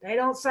put. They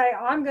don't say,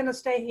 I'm going to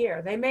stay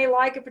here. They may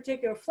like a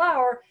particular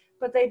flower,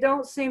 but they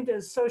don't seem to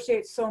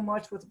associate so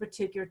much with a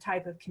particular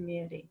type of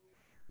community.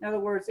 In other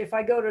words, if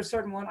I go to a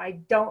certain one,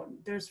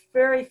 there's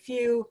very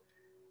few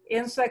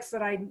insects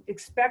that I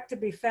expect to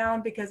be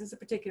found because it's a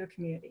particular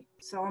community.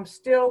 So I'm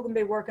still going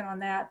to be working on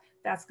that.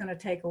 That's going to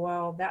take a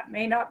while. That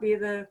may not be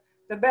the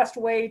best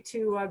way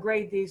to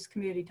grade these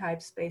community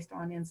types based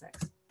on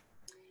insects.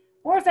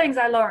 More things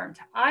I learned.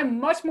 I'm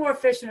much more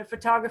efficient at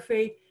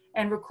photography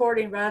and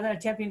recording rather than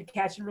attempting to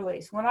catch and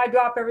release. When I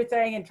drop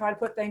everything and try to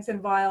put things in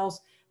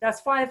vials,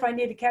 that's fine if I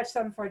need to catch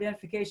something for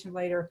identification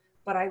later,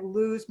 but I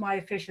lose my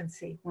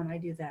efficiency when I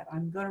do that.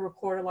 I'm going to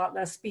record a lot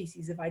less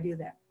species if I do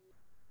that.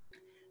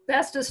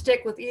 Best to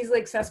stick with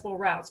easily accessible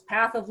routes,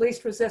 path of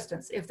least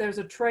resistance. If there's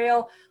a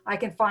trail, I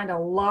can find a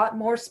lot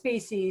more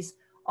species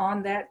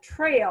on that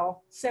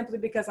trail simply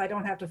because I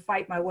don't have to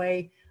fight my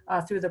way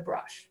through the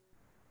brush.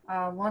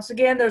 Once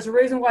again, there's a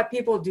reason why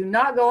people do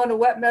not go into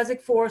wet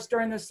mesic forest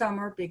during the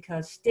summer,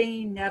 because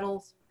stinging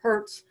nettles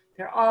hurts.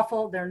 They're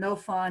awful. They're no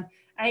fun.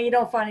 And you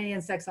don't find any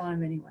insects on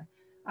them anyway.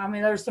 I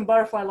mean, there's some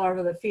butterfly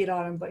larvae that feed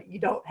on them, but you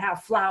don't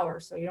have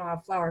flowers, so you don't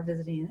have flower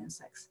visiting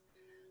insects.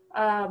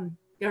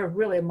 They're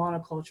really a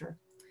monoculture.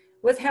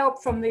 With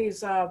help from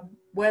these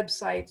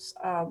websites,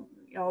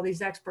 all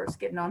these experts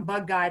getting on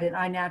Bug Guide and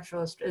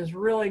iNaturalist is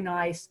really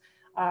nice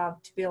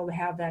to be able to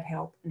have that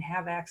help and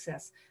have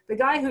access. The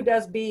guy who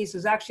does bees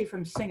is actually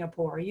from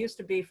Singapore. He used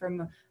to be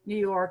from New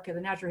York at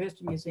the Natural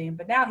History Museum,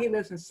 but now he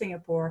lives in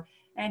Singapore,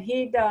 and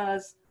he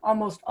does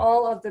almost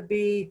all of the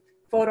bee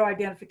photo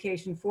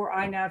identification for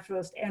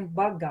iNaturalist and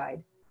Bug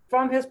Guide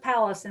from his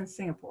palace in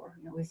Singapore.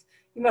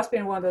 He must be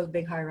in one of those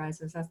big high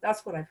rises.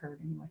 That's what I've heard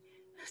anyway.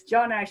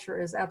 John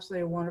Asher is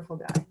absolutely a wonderful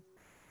guy.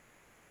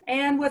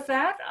 And with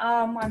that,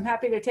 I'm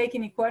happy to take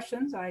any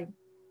questions. I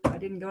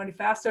didn't go any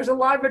fast. There's a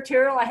lot of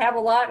material. I have a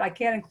lot. I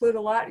can't include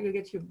a lot. You'll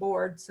get you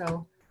bored.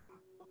 So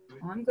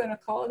I'm going to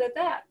call it at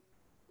that.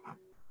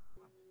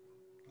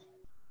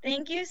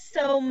 Thank you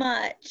so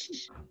much,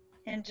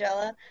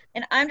 Angela.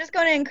 And I'm just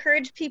going to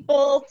encourage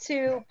people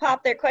to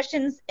pop their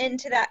questions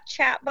into that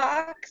chat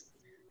box.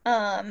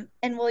 And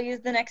we'll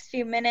use the next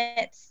few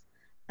minutes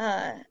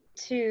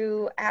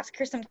to ask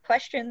her some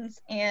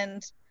questions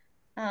and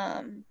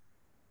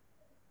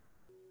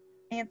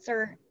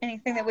answer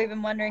anything that we've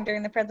been wondering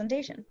during the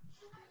presentation.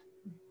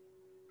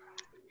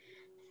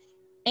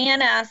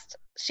 Anne asked,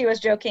 she was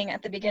joking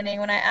at the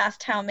beginning when I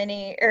asked how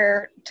many,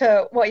 or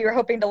to what you were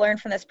hoping to learn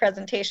from this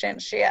presentation.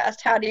 She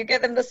asked, how do you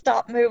get them to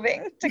stop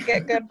moving to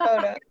get good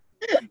photos?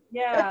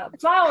 Yeah,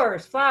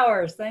 flowers.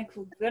 Thank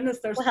goodness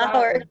there's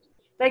flowers.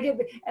 They get,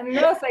 and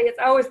another thing, it's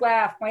I always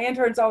laugh. My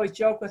interns always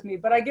joke with me,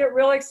 but I get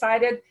really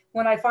excited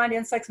when I find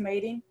insects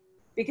mating,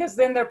 because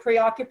then they're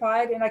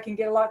preoccupied and I can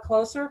get a lot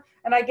closer,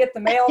 and I get the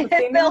male and the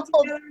female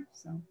together.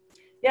 So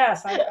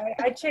yes,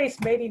 I chase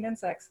mating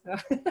insects.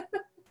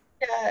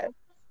 Yeah.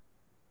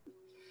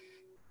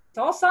 It's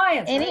all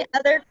science. Any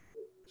other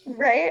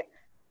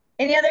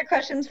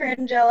questions for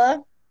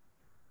Angela?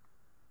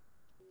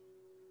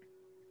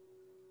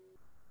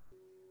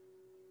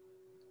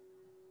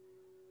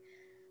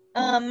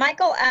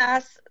 Michael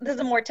asks, this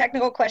is a more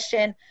technical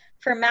question.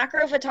 For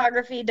macro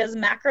photography, does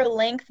macro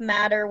length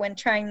matter when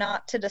trying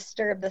not to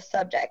disturb the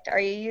subject? Are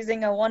you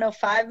using a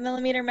 105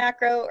 millimeter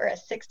macro or a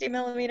 60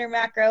 millimeter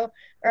macro,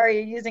 or are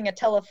you using a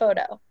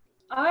telephoto?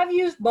 I've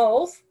used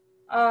both.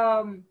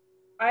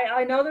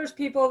 I know there's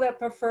people that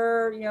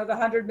prefer, the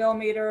 100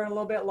 millimeter and a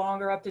little bit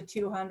longer, up to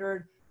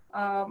 200.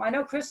 I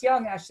know Chris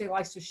Young actually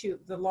likes to shoot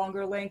the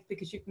longer length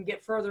because you can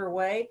get further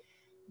away.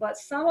 But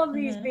some of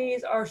these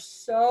bees are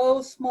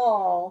so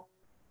small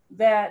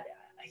that,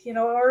 in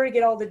order to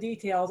get all the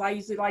details, I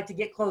usually like to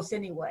get close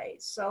anyway.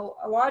 So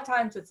a lot of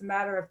times it's a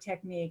matter of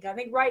technique. I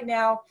think right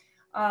now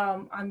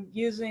I'm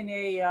using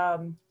I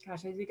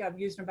think I'm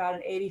using about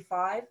an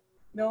 85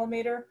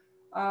 millimeter.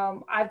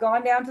 I've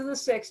gone down to the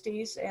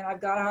 60s and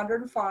I've got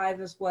 105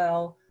 as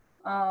well.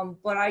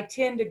 But I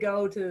tend to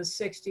go to the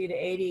 60 to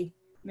 80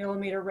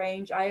 millimeter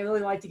range. I really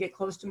like to get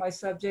close to my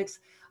subjects.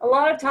 A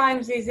lot of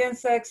times these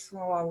insects,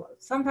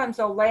 sometimes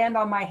they'll land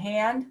on my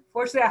hand.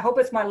 Fortunately, I hope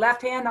it's my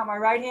left hand, not my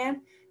right hand.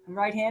 I'm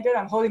right-handed.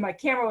 I'm holding my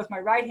camera with my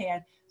right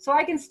hand. So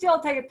I can still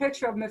take a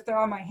picture of them if they're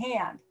on my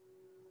hand.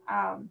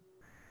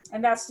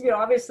 And that's,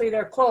 obviously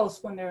they're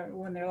close when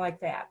they're like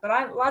that.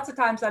 But lots of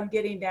times I'm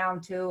getting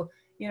down to,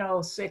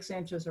 6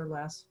 inches or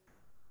less.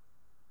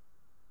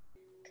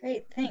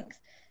 Great, thanks.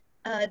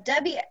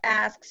 Debbie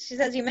asks, she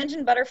says, you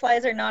mentioned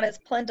butterflies are not as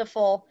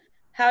plentiful.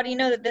 How do you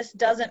know that this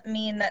doesn't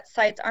mean that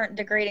sites aren't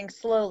degrading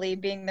slowly,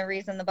 being the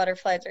reason the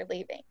butterflies are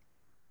leaving?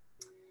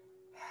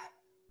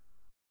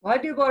 Well, I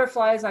do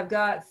butterflies. I've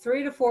got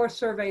 3 to 4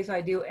 surveys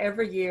I do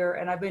every year,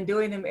 and I've been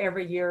doing them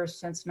every year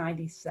since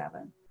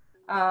 '97.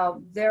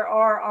 There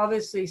are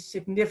obviously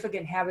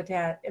significant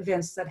habitat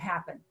events that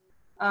happen.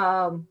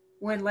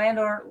 When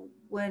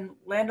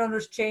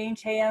landowners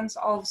change hands,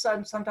 all of a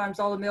sudden, sometimes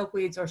all the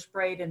milkweeds are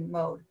sprayed and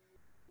mowed.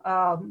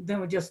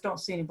 Then we just don't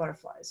see any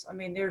butterflies. I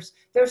mean, there's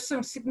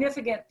some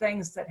significant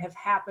things that have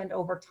happened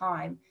over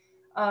time.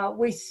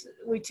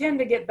 We tend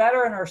to get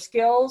better in our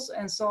skills,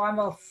 and so I'm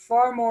a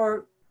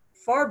far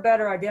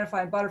better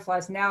identifying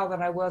butterflies now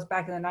than I was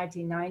back in the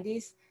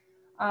 1990s.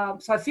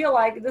 So I feel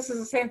like this is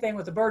the same thing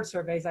with the bird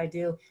surveys I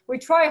do. We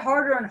try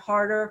harder and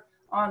harder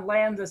on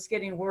land that's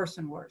getting worse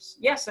and worse.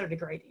 Yes, they're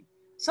degrading.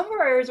 Some of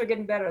our areas are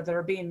getting better that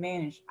are being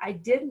managed. I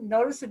didn't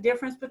notice a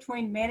difference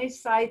between managed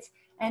sites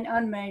and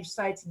unmanaged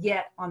sites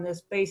yet on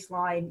this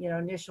baseline,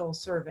 initial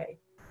survey.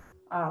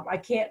 I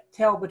can't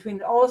tell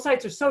between, all the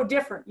sites are so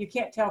different, you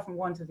can't tell from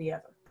one to the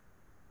other.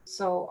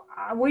 So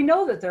we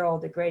know that they're all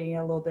degrading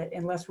a little bit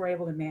unless we're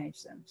able to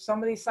manage them.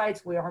 Some of these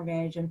sites we are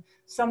managing.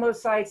 Some of the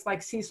sites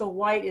like Cecil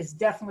White is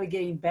definitely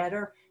getting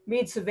better.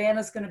 Mead Savannah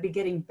is going to be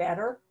getting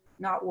better,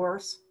 not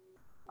worse.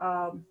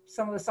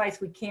 Some of the sites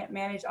we can't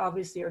manage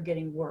obviously are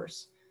getting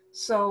worse.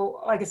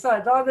 So like I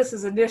said, all this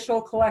is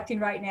initial collecting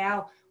right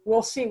now.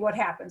 We'll see what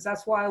happens.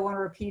 That's why I want to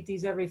repeat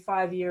these every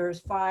 5 years,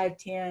 5,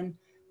 10.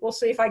 We'll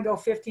see if I can go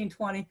 15,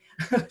 20.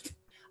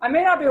 I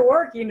may not be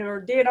working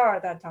or DNR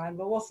at that time,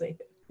 but we'll see.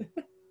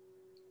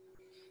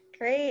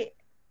 Great.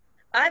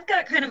 I've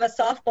got kind of a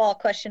softball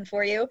question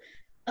for you.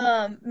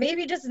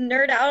 Maybe just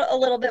nerd out a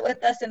little bit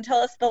with us and tell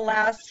us the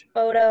last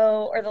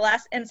photo or the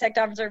last insect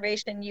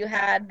observation you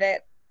had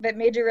that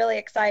made you really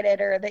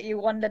excited or that you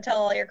wanted to tell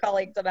all your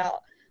colleagues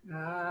about.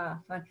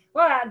 Fun.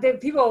 Well,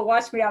 people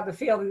watch me out in the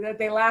field,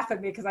 they laugh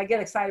at me because I get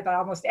excited about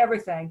almost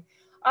everything.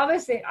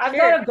 Obviously, I've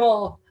got a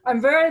goal.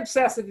 I'm very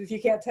obsessive, if you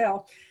can't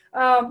tell.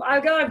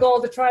 I've got a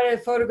goal to try to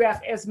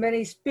photograph as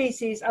many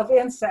species of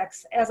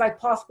insects as I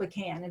possibly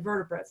can,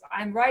 invertebrates.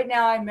 I'm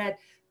at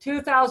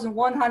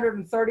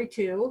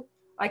 2,132.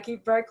 I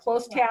keep very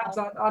close tabs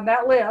on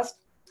that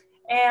list.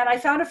 And I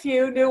found a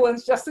few new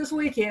ones just this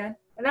weekend.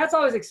 And that's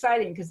always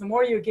exciting because the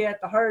more you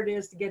get, the harder it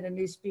is to get a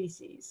new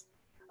species.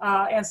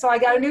 And so I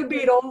got a new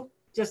beetle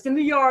just in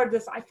the yard.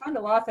 I find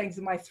a lot of things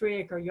in my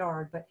 3-acre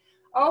yard, but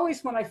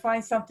always when I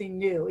find something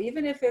new,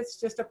 even if it's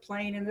just a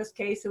plain, in this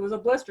case, it was a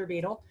blister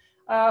beetle,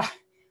 but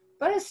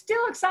it's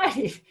still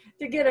exciting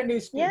to get a new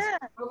species. Yeah.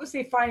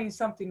 Obviously finding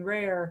something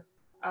rare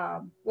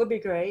would be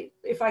great.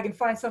 If I can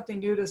find something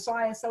new to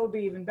science, that would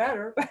be even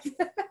better. But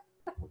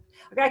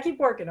I gotta keep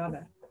working on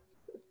that.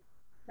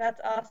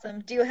 That's awesome.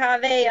 Do you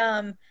have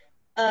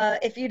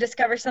if you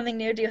discover something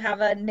new, do you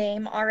have a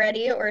name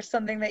already or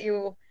something that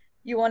you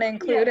want to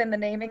include in the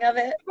naming of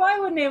it? Well, I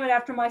would name it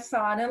after my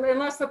son,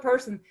 unless the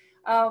person,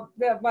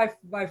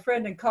 my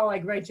friend and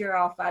colleague Ray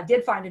Jeroff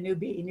did find a new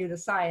bee, new to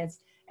science,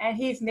 and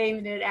he's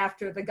naming it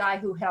after the guy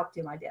who helped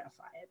him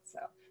identify it. So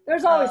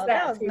there's always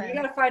that too. Nice. You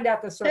got to find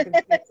out the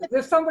circumstances.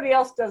 If somebody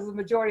else does the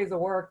majority of the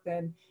work,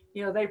 then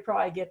they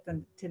probably get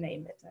them to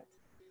name it.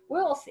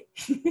 We'll see.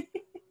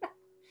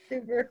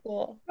 Super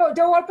cool. Oh,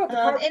 don't want to put the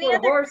cart before the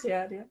horse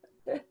yet.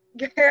 Yeah.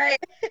 Right.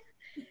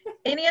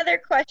 Any other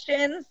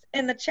questions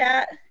in the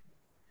chat?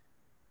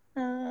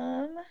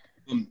 I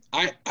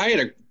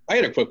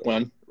had a quick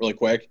one, really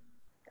quick.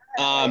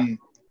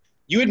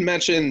 You had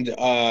mentioned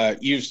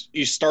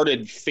you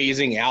started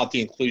phasing out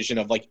the inclusion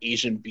of like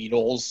Asian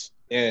beetles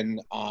in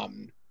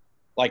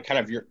like kind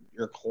of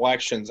your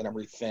collections and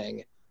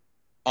everything.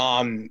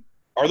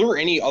 Are there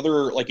any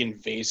other like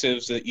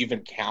invasives that you've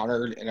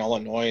encountered in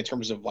Illinois in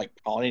terms of like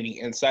pollinating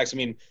insects? I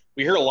mean,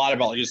 we hear a lot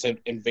about just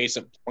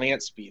invasive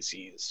plant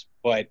species,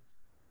 but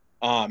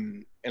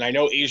and I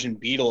know Asian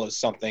beetle is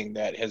something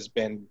that has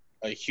been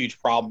a huge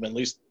problem, at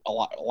least a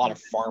lot of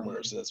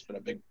farmers. That's been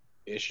a big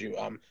issue.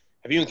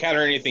 Have you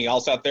encountered anything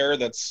else out there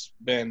that's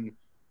been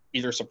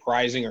either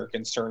surprising or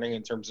concerning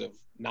in terms of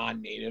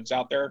non-natives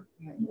out there?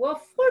 Well,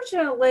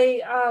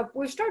 fortunately,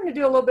 we're starting to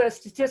do a little bit of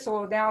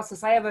statistical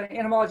analysis. I have an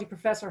entomology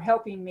professor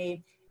helping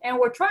me, and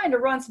we're trying to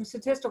run some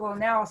statistical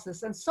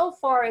analysis. And so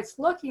far, it's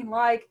looking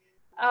like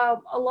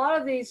a lot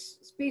of these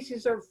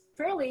species are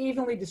fairly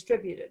evenly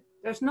distributed.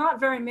 There's not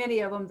very many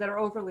of them that are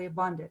overly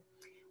abundant.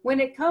 When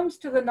it comes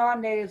to the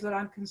non-natives that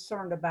I'm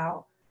concerned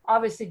about,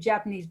 obviously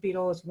Japanese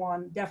beetle is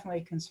one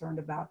definitely concerned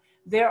about.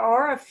 There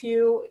are a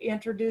few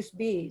introduced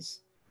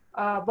bees,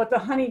 but the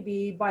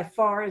honeybee by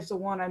far is the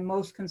one I'm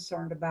most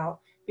concerned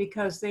about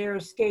because they're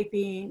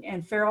escaping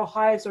and feral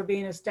hives are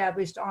being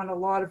established on a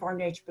lot of our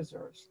nature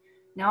preserves.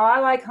 Now I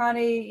like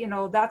honey,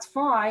 that's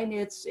fine.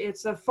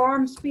 It's a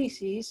farm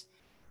species.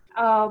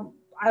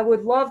 I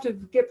would love to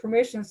get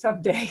permission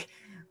someday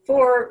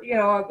for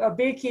a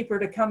beekeeper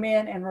to come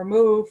in and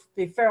remove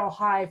the feral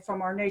hive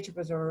from our nature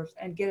preserves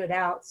and get it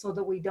out so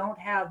that we don't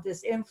have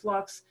this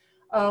influx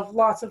of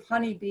lots of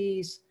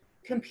honeybees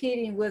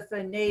competing with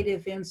the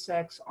native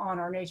insects on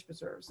our nature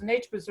preserves. The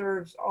nature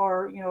preserves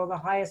are the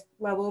highest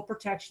level of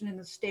protection in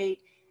the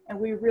state, and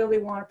we really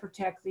want to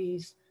protect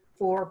these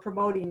for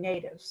promoting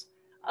natives.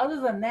 Other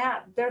than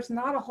that, there's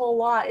not a whole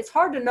lot. It's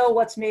hard to know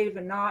what's native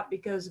and not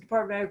because the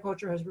Department of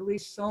Agriculture has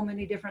released so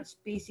many different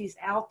species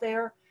out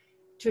there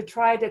to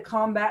try to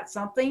combat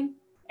something,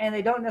 and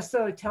they don't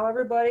necessarily tell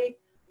everybody.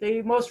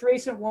 The most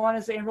recent one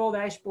is the emerald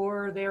ash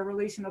borer. They're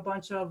releasing a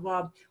bunch of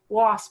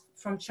wasps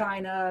from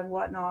China and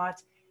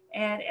whatnot.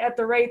 And at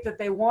the rate that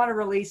they want to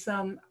release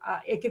them,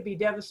 it could be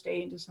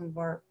devastating to some of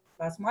our,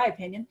 that's my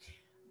opinion,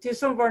 to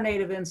some of our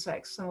native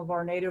insects, some of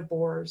our native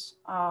borers.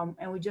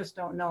 And we just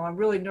don't know. I'm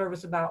really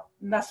nervous about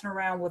messing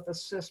around with the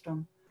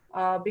system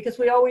because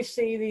we always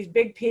see these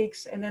big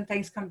peaks and then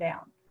things come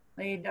down.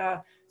 I mean,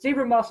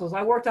 zebra mussels,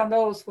 I worked on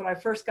those when I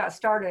first got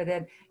started,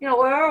 and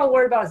we're all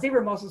worried about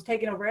zebra mussels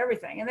taking over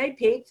everything, and they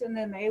peaked and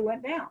then they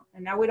went down,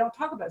 and now we don't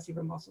talk about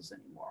zebra mussels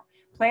anymore.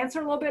 Plants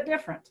are a little bit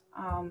different.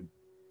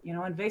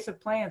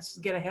 Invasive plants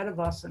get ahead of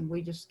us and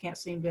we just can't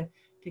seem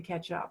to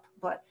catch up.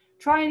 But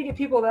trying to get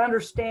people to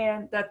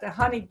understand that the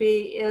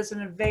honeybee is an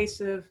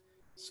invasive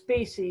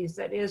species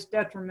that is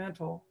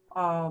detrimental,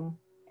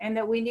 and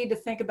that we need to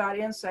think about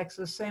insects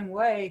the same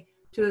way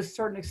to a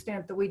certain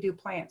extent that we do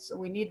plants. So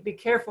we need to be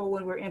careful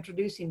when we're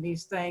introducing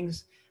these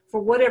things for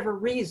whatever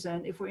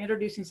reason. If we're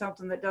introducing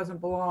something that doesn't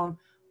belong,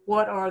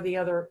 what are the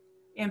other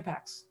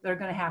impacts that are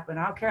going to happen?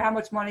 I don't care how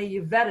much money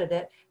you vetted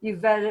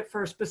it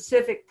for a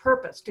specific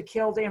purpose to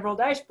kill the emerald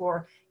ash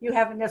borer. You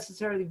haven't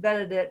necessarily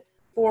vetted it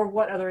for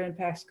what other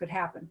impacts could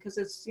happen because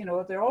it's,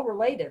 they're all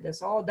related.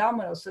 It's all a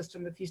domino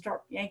system. If you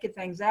start yanking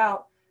things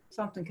out,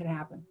 something can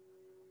happen.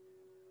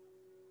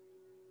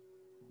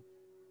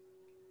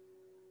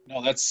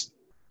 No, that's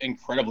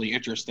incredibly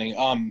interesting.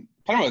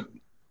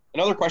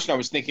 Another question I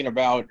was thinking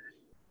about,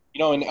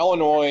 in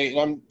Illinois, and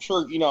I'm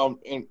sure,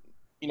 in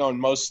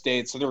most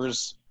states, so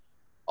there's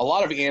a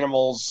lot of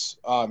animals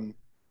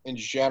in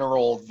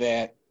general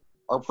that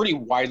are pretty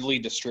widely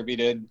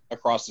distributed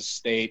across the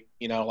state.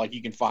 Like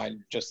you can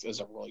find, just as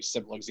a really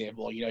simple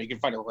example, you can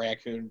find a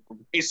raccoon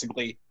from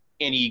basically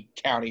any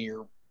county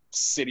or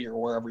city or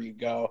wherever you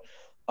go.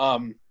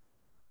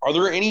 Are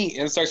there any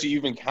insects that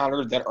you've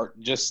encountered that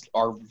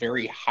are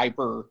very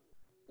hyper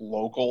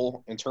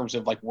local in terms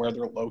of like where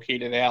they're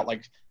located at?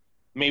 Like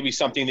maybe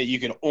something that you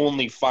can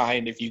only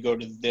find if you go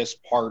to this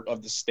part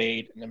of the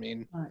state. And I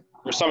mean,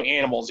 there's some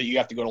animals that you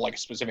have to go to like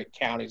specific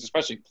counties,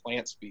 especially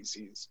plant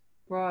species.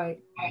 Right.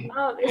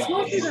 It's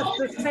mostly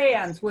the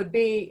sands would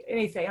be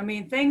anything. I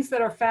mean, things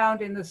that are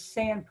found in the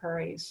sand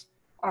prairies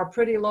are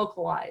pretty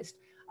localized.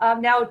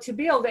 Now, to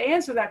be able to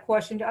answer that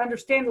question, to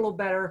understand a little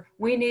better,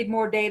 we need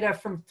more data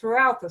from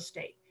throughout the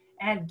state.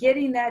 And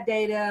getting that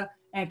data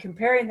and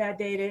comparing that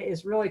data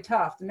is really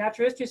tough. The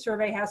Natural History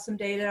Survey has some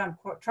data. I'm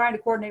trying to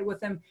coordinate with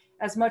them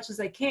as much as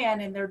they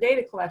can in their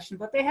data collection,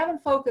 but they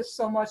haven't focused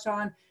so much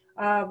on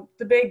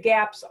the big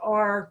gaps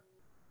are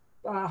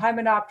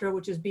Hymenoptera,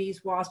 which is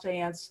bees, wasps,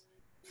 ants,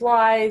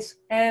 flies,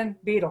 and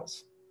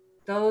beetles.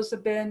 Those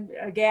have been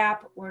a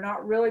gap. We're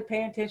not really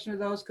paying attention to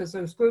those because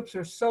those groups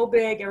are so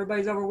big,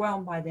 everybody's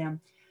overwhelmed by them.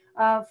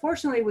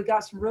 Fortunately, we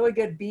got some really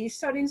good bee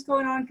studies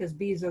going on because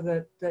bees are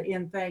the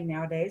in thing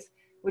nowadays,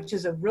 which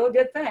is a real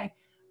good thing.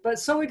 But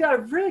so we got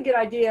a really good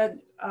idea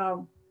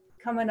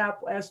coming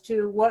up as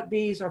to what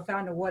bees are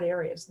found in what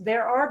areas.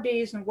 There are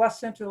bees in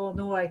West Central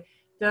Illinois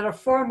that are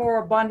far more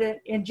abundant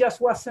in just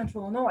West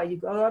Central Illinois. You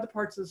go to other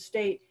parts of the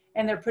state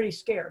and they're pretty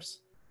scarce.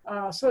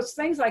 So it's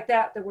things like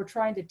that that we're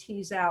trying to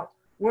tease out.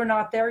 We're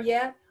not there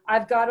yet.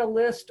 I've got a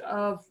list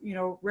of,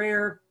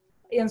 rare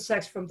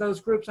insects from those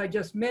groups I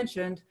just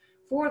mentioned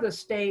for the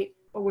state,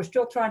 but we're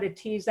still trying to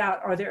tease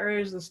out, are there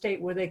areas of the state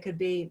where they could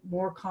be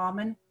more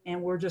common? And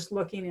we're just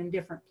looking in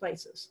different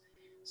places.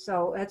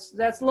 So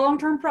that's a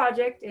long-term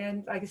project.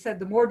 And like I said,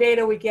 the more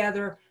data we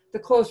gather, the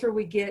closer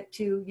we get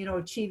to,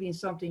 achieving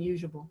something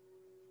usable.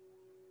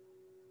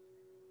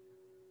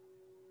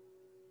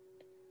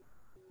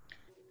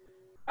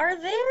 Are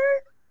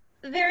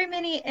there very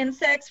many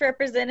insects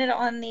represented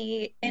on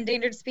the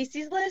endangered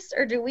species list,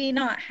 or do we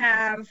not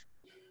have,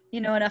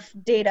 enough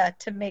data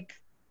to make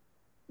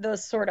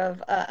those sort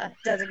of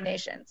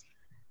designations?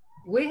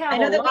 I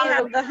know that we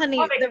have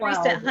the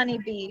recent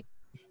honeybee.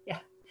 Yeah,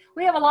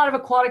 we have a lot of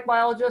aquatic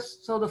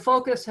biologists. So the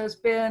focus has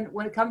been,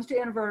 when it comes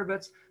to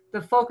invertebrates,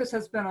 the focus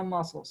has been on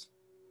mussels.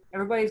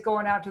 Everybody's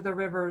going out to the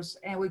rivers,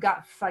 and we've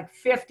got like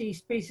 50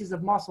 species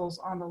of mussels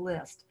on the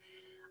list.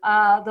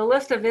 The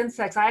list of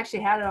insects, I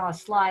actually had it on a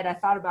slide. I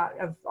thought about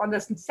on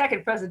this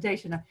second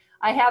presentation.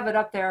 I have it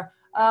up there.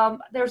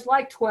 There's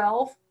like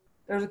 12.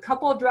 There's a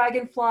couple of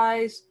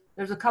dragonflies.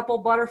 There's a couple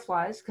of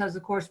butterflies because,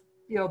 of course,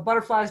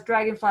 butterflies,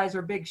 dragonflies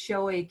are big,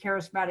 showy,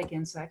 charismatic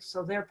insects,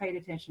 so they're paid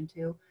attention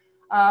to.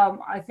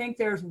 I think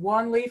there's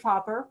one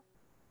leafhopper.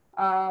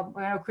 I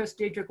know Chris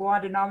Diedrich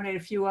wanted to nominate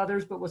a few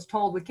others, but was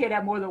told we can't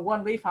have more than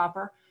one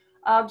leafhopper.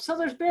 So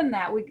there's been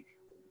that.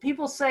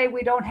 People say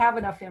we don't have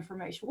enough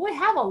information. We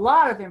have a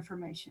lot of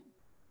information,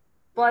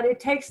 but it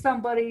takes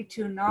somebody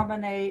to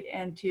nominate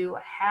and to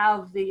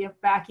have the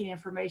backing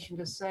information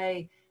to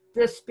say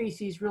this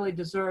species really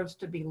deserves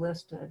to be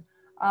listed.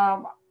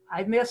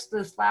 I missed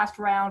this last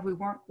round.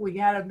 We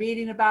had a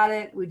meeting about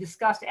it. We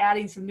discussed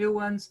adding some new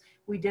ones.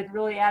 We didn't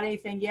really add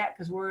anything yet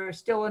because we're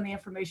still in the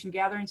information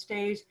gathering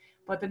stage,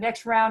 but the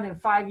next round in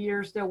 5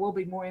 years, there will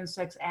be more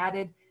insects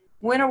added.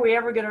 When are we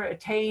ever going to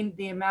attain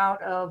the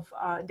amount of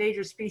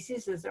endangered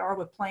species as there are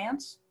with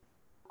plants?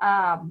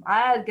 That's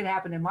going to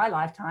happen in my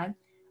lifetime,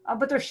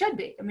 but there should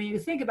be. I mean, you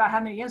think about how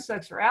many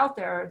insects are out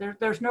there,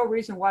 there's no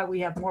reason why we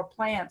have more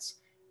plants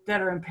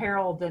that are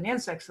imperiled than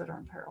insects that are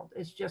imperiled.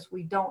 It's just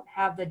we don't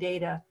have the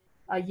data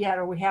yet,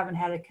 or we haven't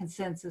had a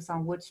consensus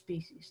on which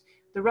species.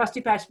 The rusty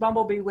patched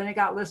bumblebee, when it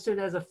got listed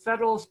as a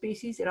federal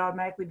species, it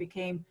automatically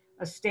became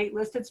a state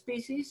listed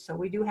species. So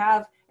we do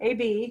have a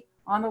bee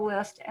on the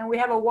list, and we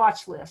have a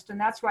watch list. And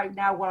that's right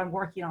now what I'm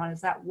working on,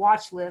 is that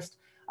watch list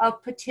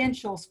of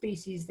potential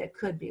species that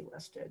could be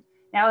listed.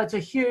 Now it's a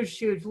huge,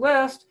 huge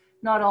list.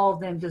 Not all of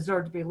them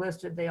deserve to be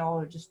listed. They all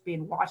are just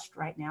being watched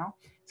right now.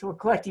 So we're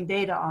collecting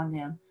data on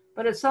them.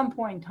 But at some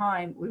point in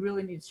time, we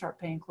really need to start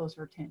paying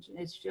closer attention.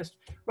 It's just,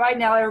 right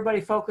now, everybody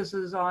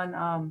focuses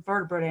on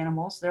vertebrate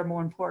animals. They're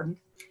more important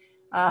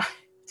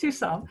to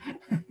some.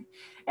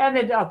 And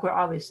then,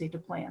 obviously, to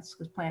plants,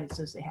 because plants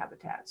is the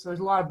habitat. So there's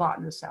a lot of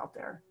botanists out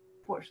there,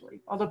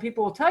 fortunately. Although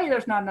people will tell you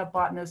there's not enough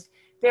botanists,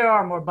 there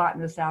are more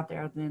botanists out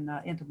there than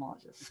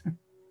entomologists.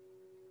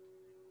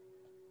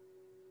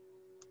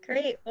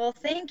 Great. Well,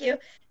 thank you.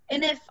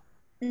 And if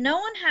no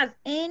one has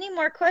any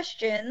more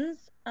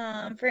questions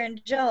for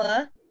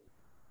Angella,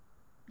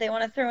 they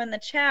want to throw in the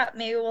chat,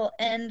 maybe we'll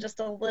end just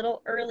a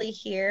little early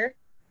here.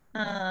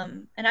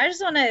 And I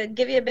just want to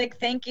give you a big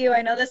thank you.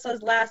 I know this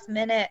was last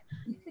minute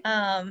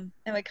and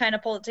we kind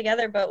of pulled it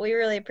together, but we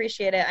really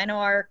appreciate it. I know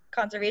our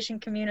conservation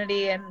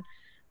community and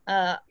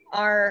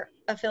our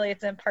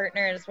affiliates and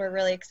partners were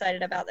really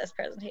excited about this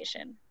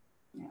presentation.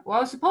 Yeah. Well,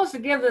 I was supposed to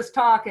give this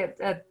talk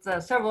at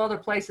several other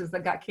places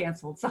that got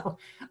canceled, so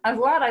I'm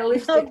glad I at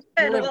least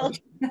delivered.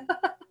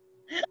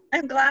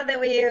 I'm glad that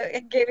we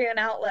gave you an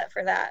outlet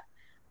for that.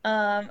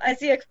 I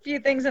see a few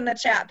things in the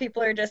chat.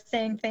 People are just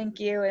saying thank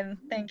you and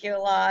thank you a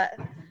lot.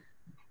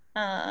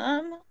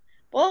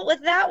 Well,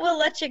 with that, we'll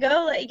let you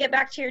go, let you get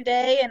back to your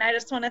day. And I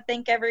just want to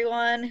thank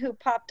everyone who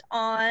popped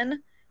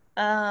on.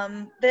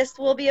 This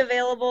will be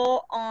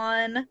available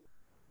on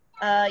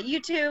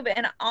YouTube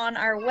and on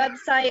our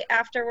website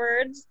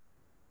afterwards.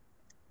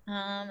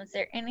 Is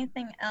there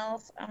anything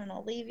else I'm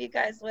gonna leave you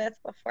guys with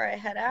before I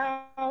head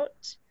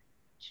out?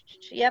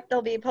 Yep,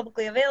 they'll be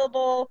publicly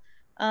available,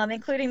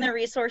 including the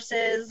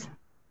resources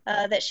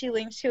that she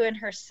linked to in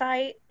her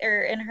site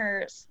or in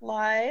her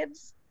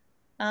slides.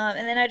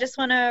 And then I just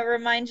want to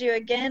remind you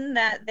again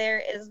that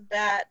there is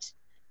that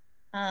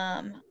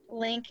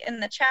link in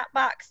the chat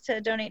box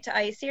to donate to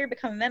IEC or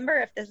become a member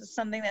if this is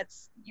something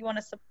that's you want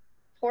to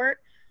support.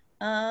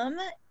 And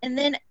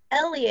then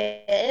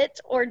Elliot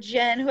or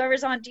Jen,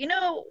 whoever's on, do you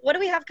know, what do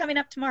we have coming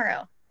up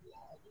tomorrow?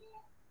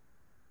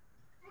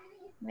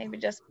 Maybe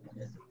just.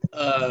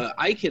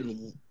 I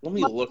can, let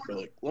me look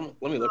really quick.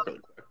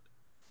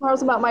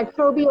 Tomorrow's about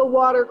microbial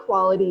water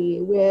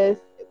quality with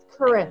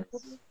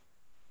currents.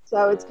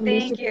 So it's going to be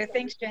Thank you.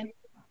 Thanks, Jen.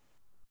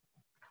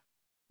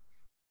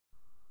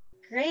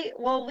 Great.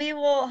 Well, we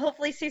will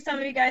hopefully see some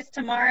of you guys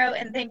tomorrow.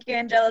 And thank you,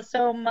 Angella,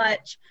 so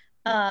much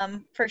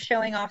for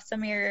showing off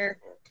some of your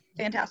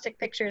fantastic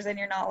pictures and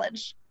your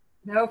knowledge.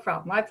 No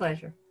problem. My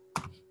pleasure.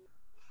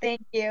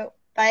 Thank you.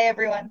 Bye,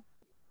 everyone.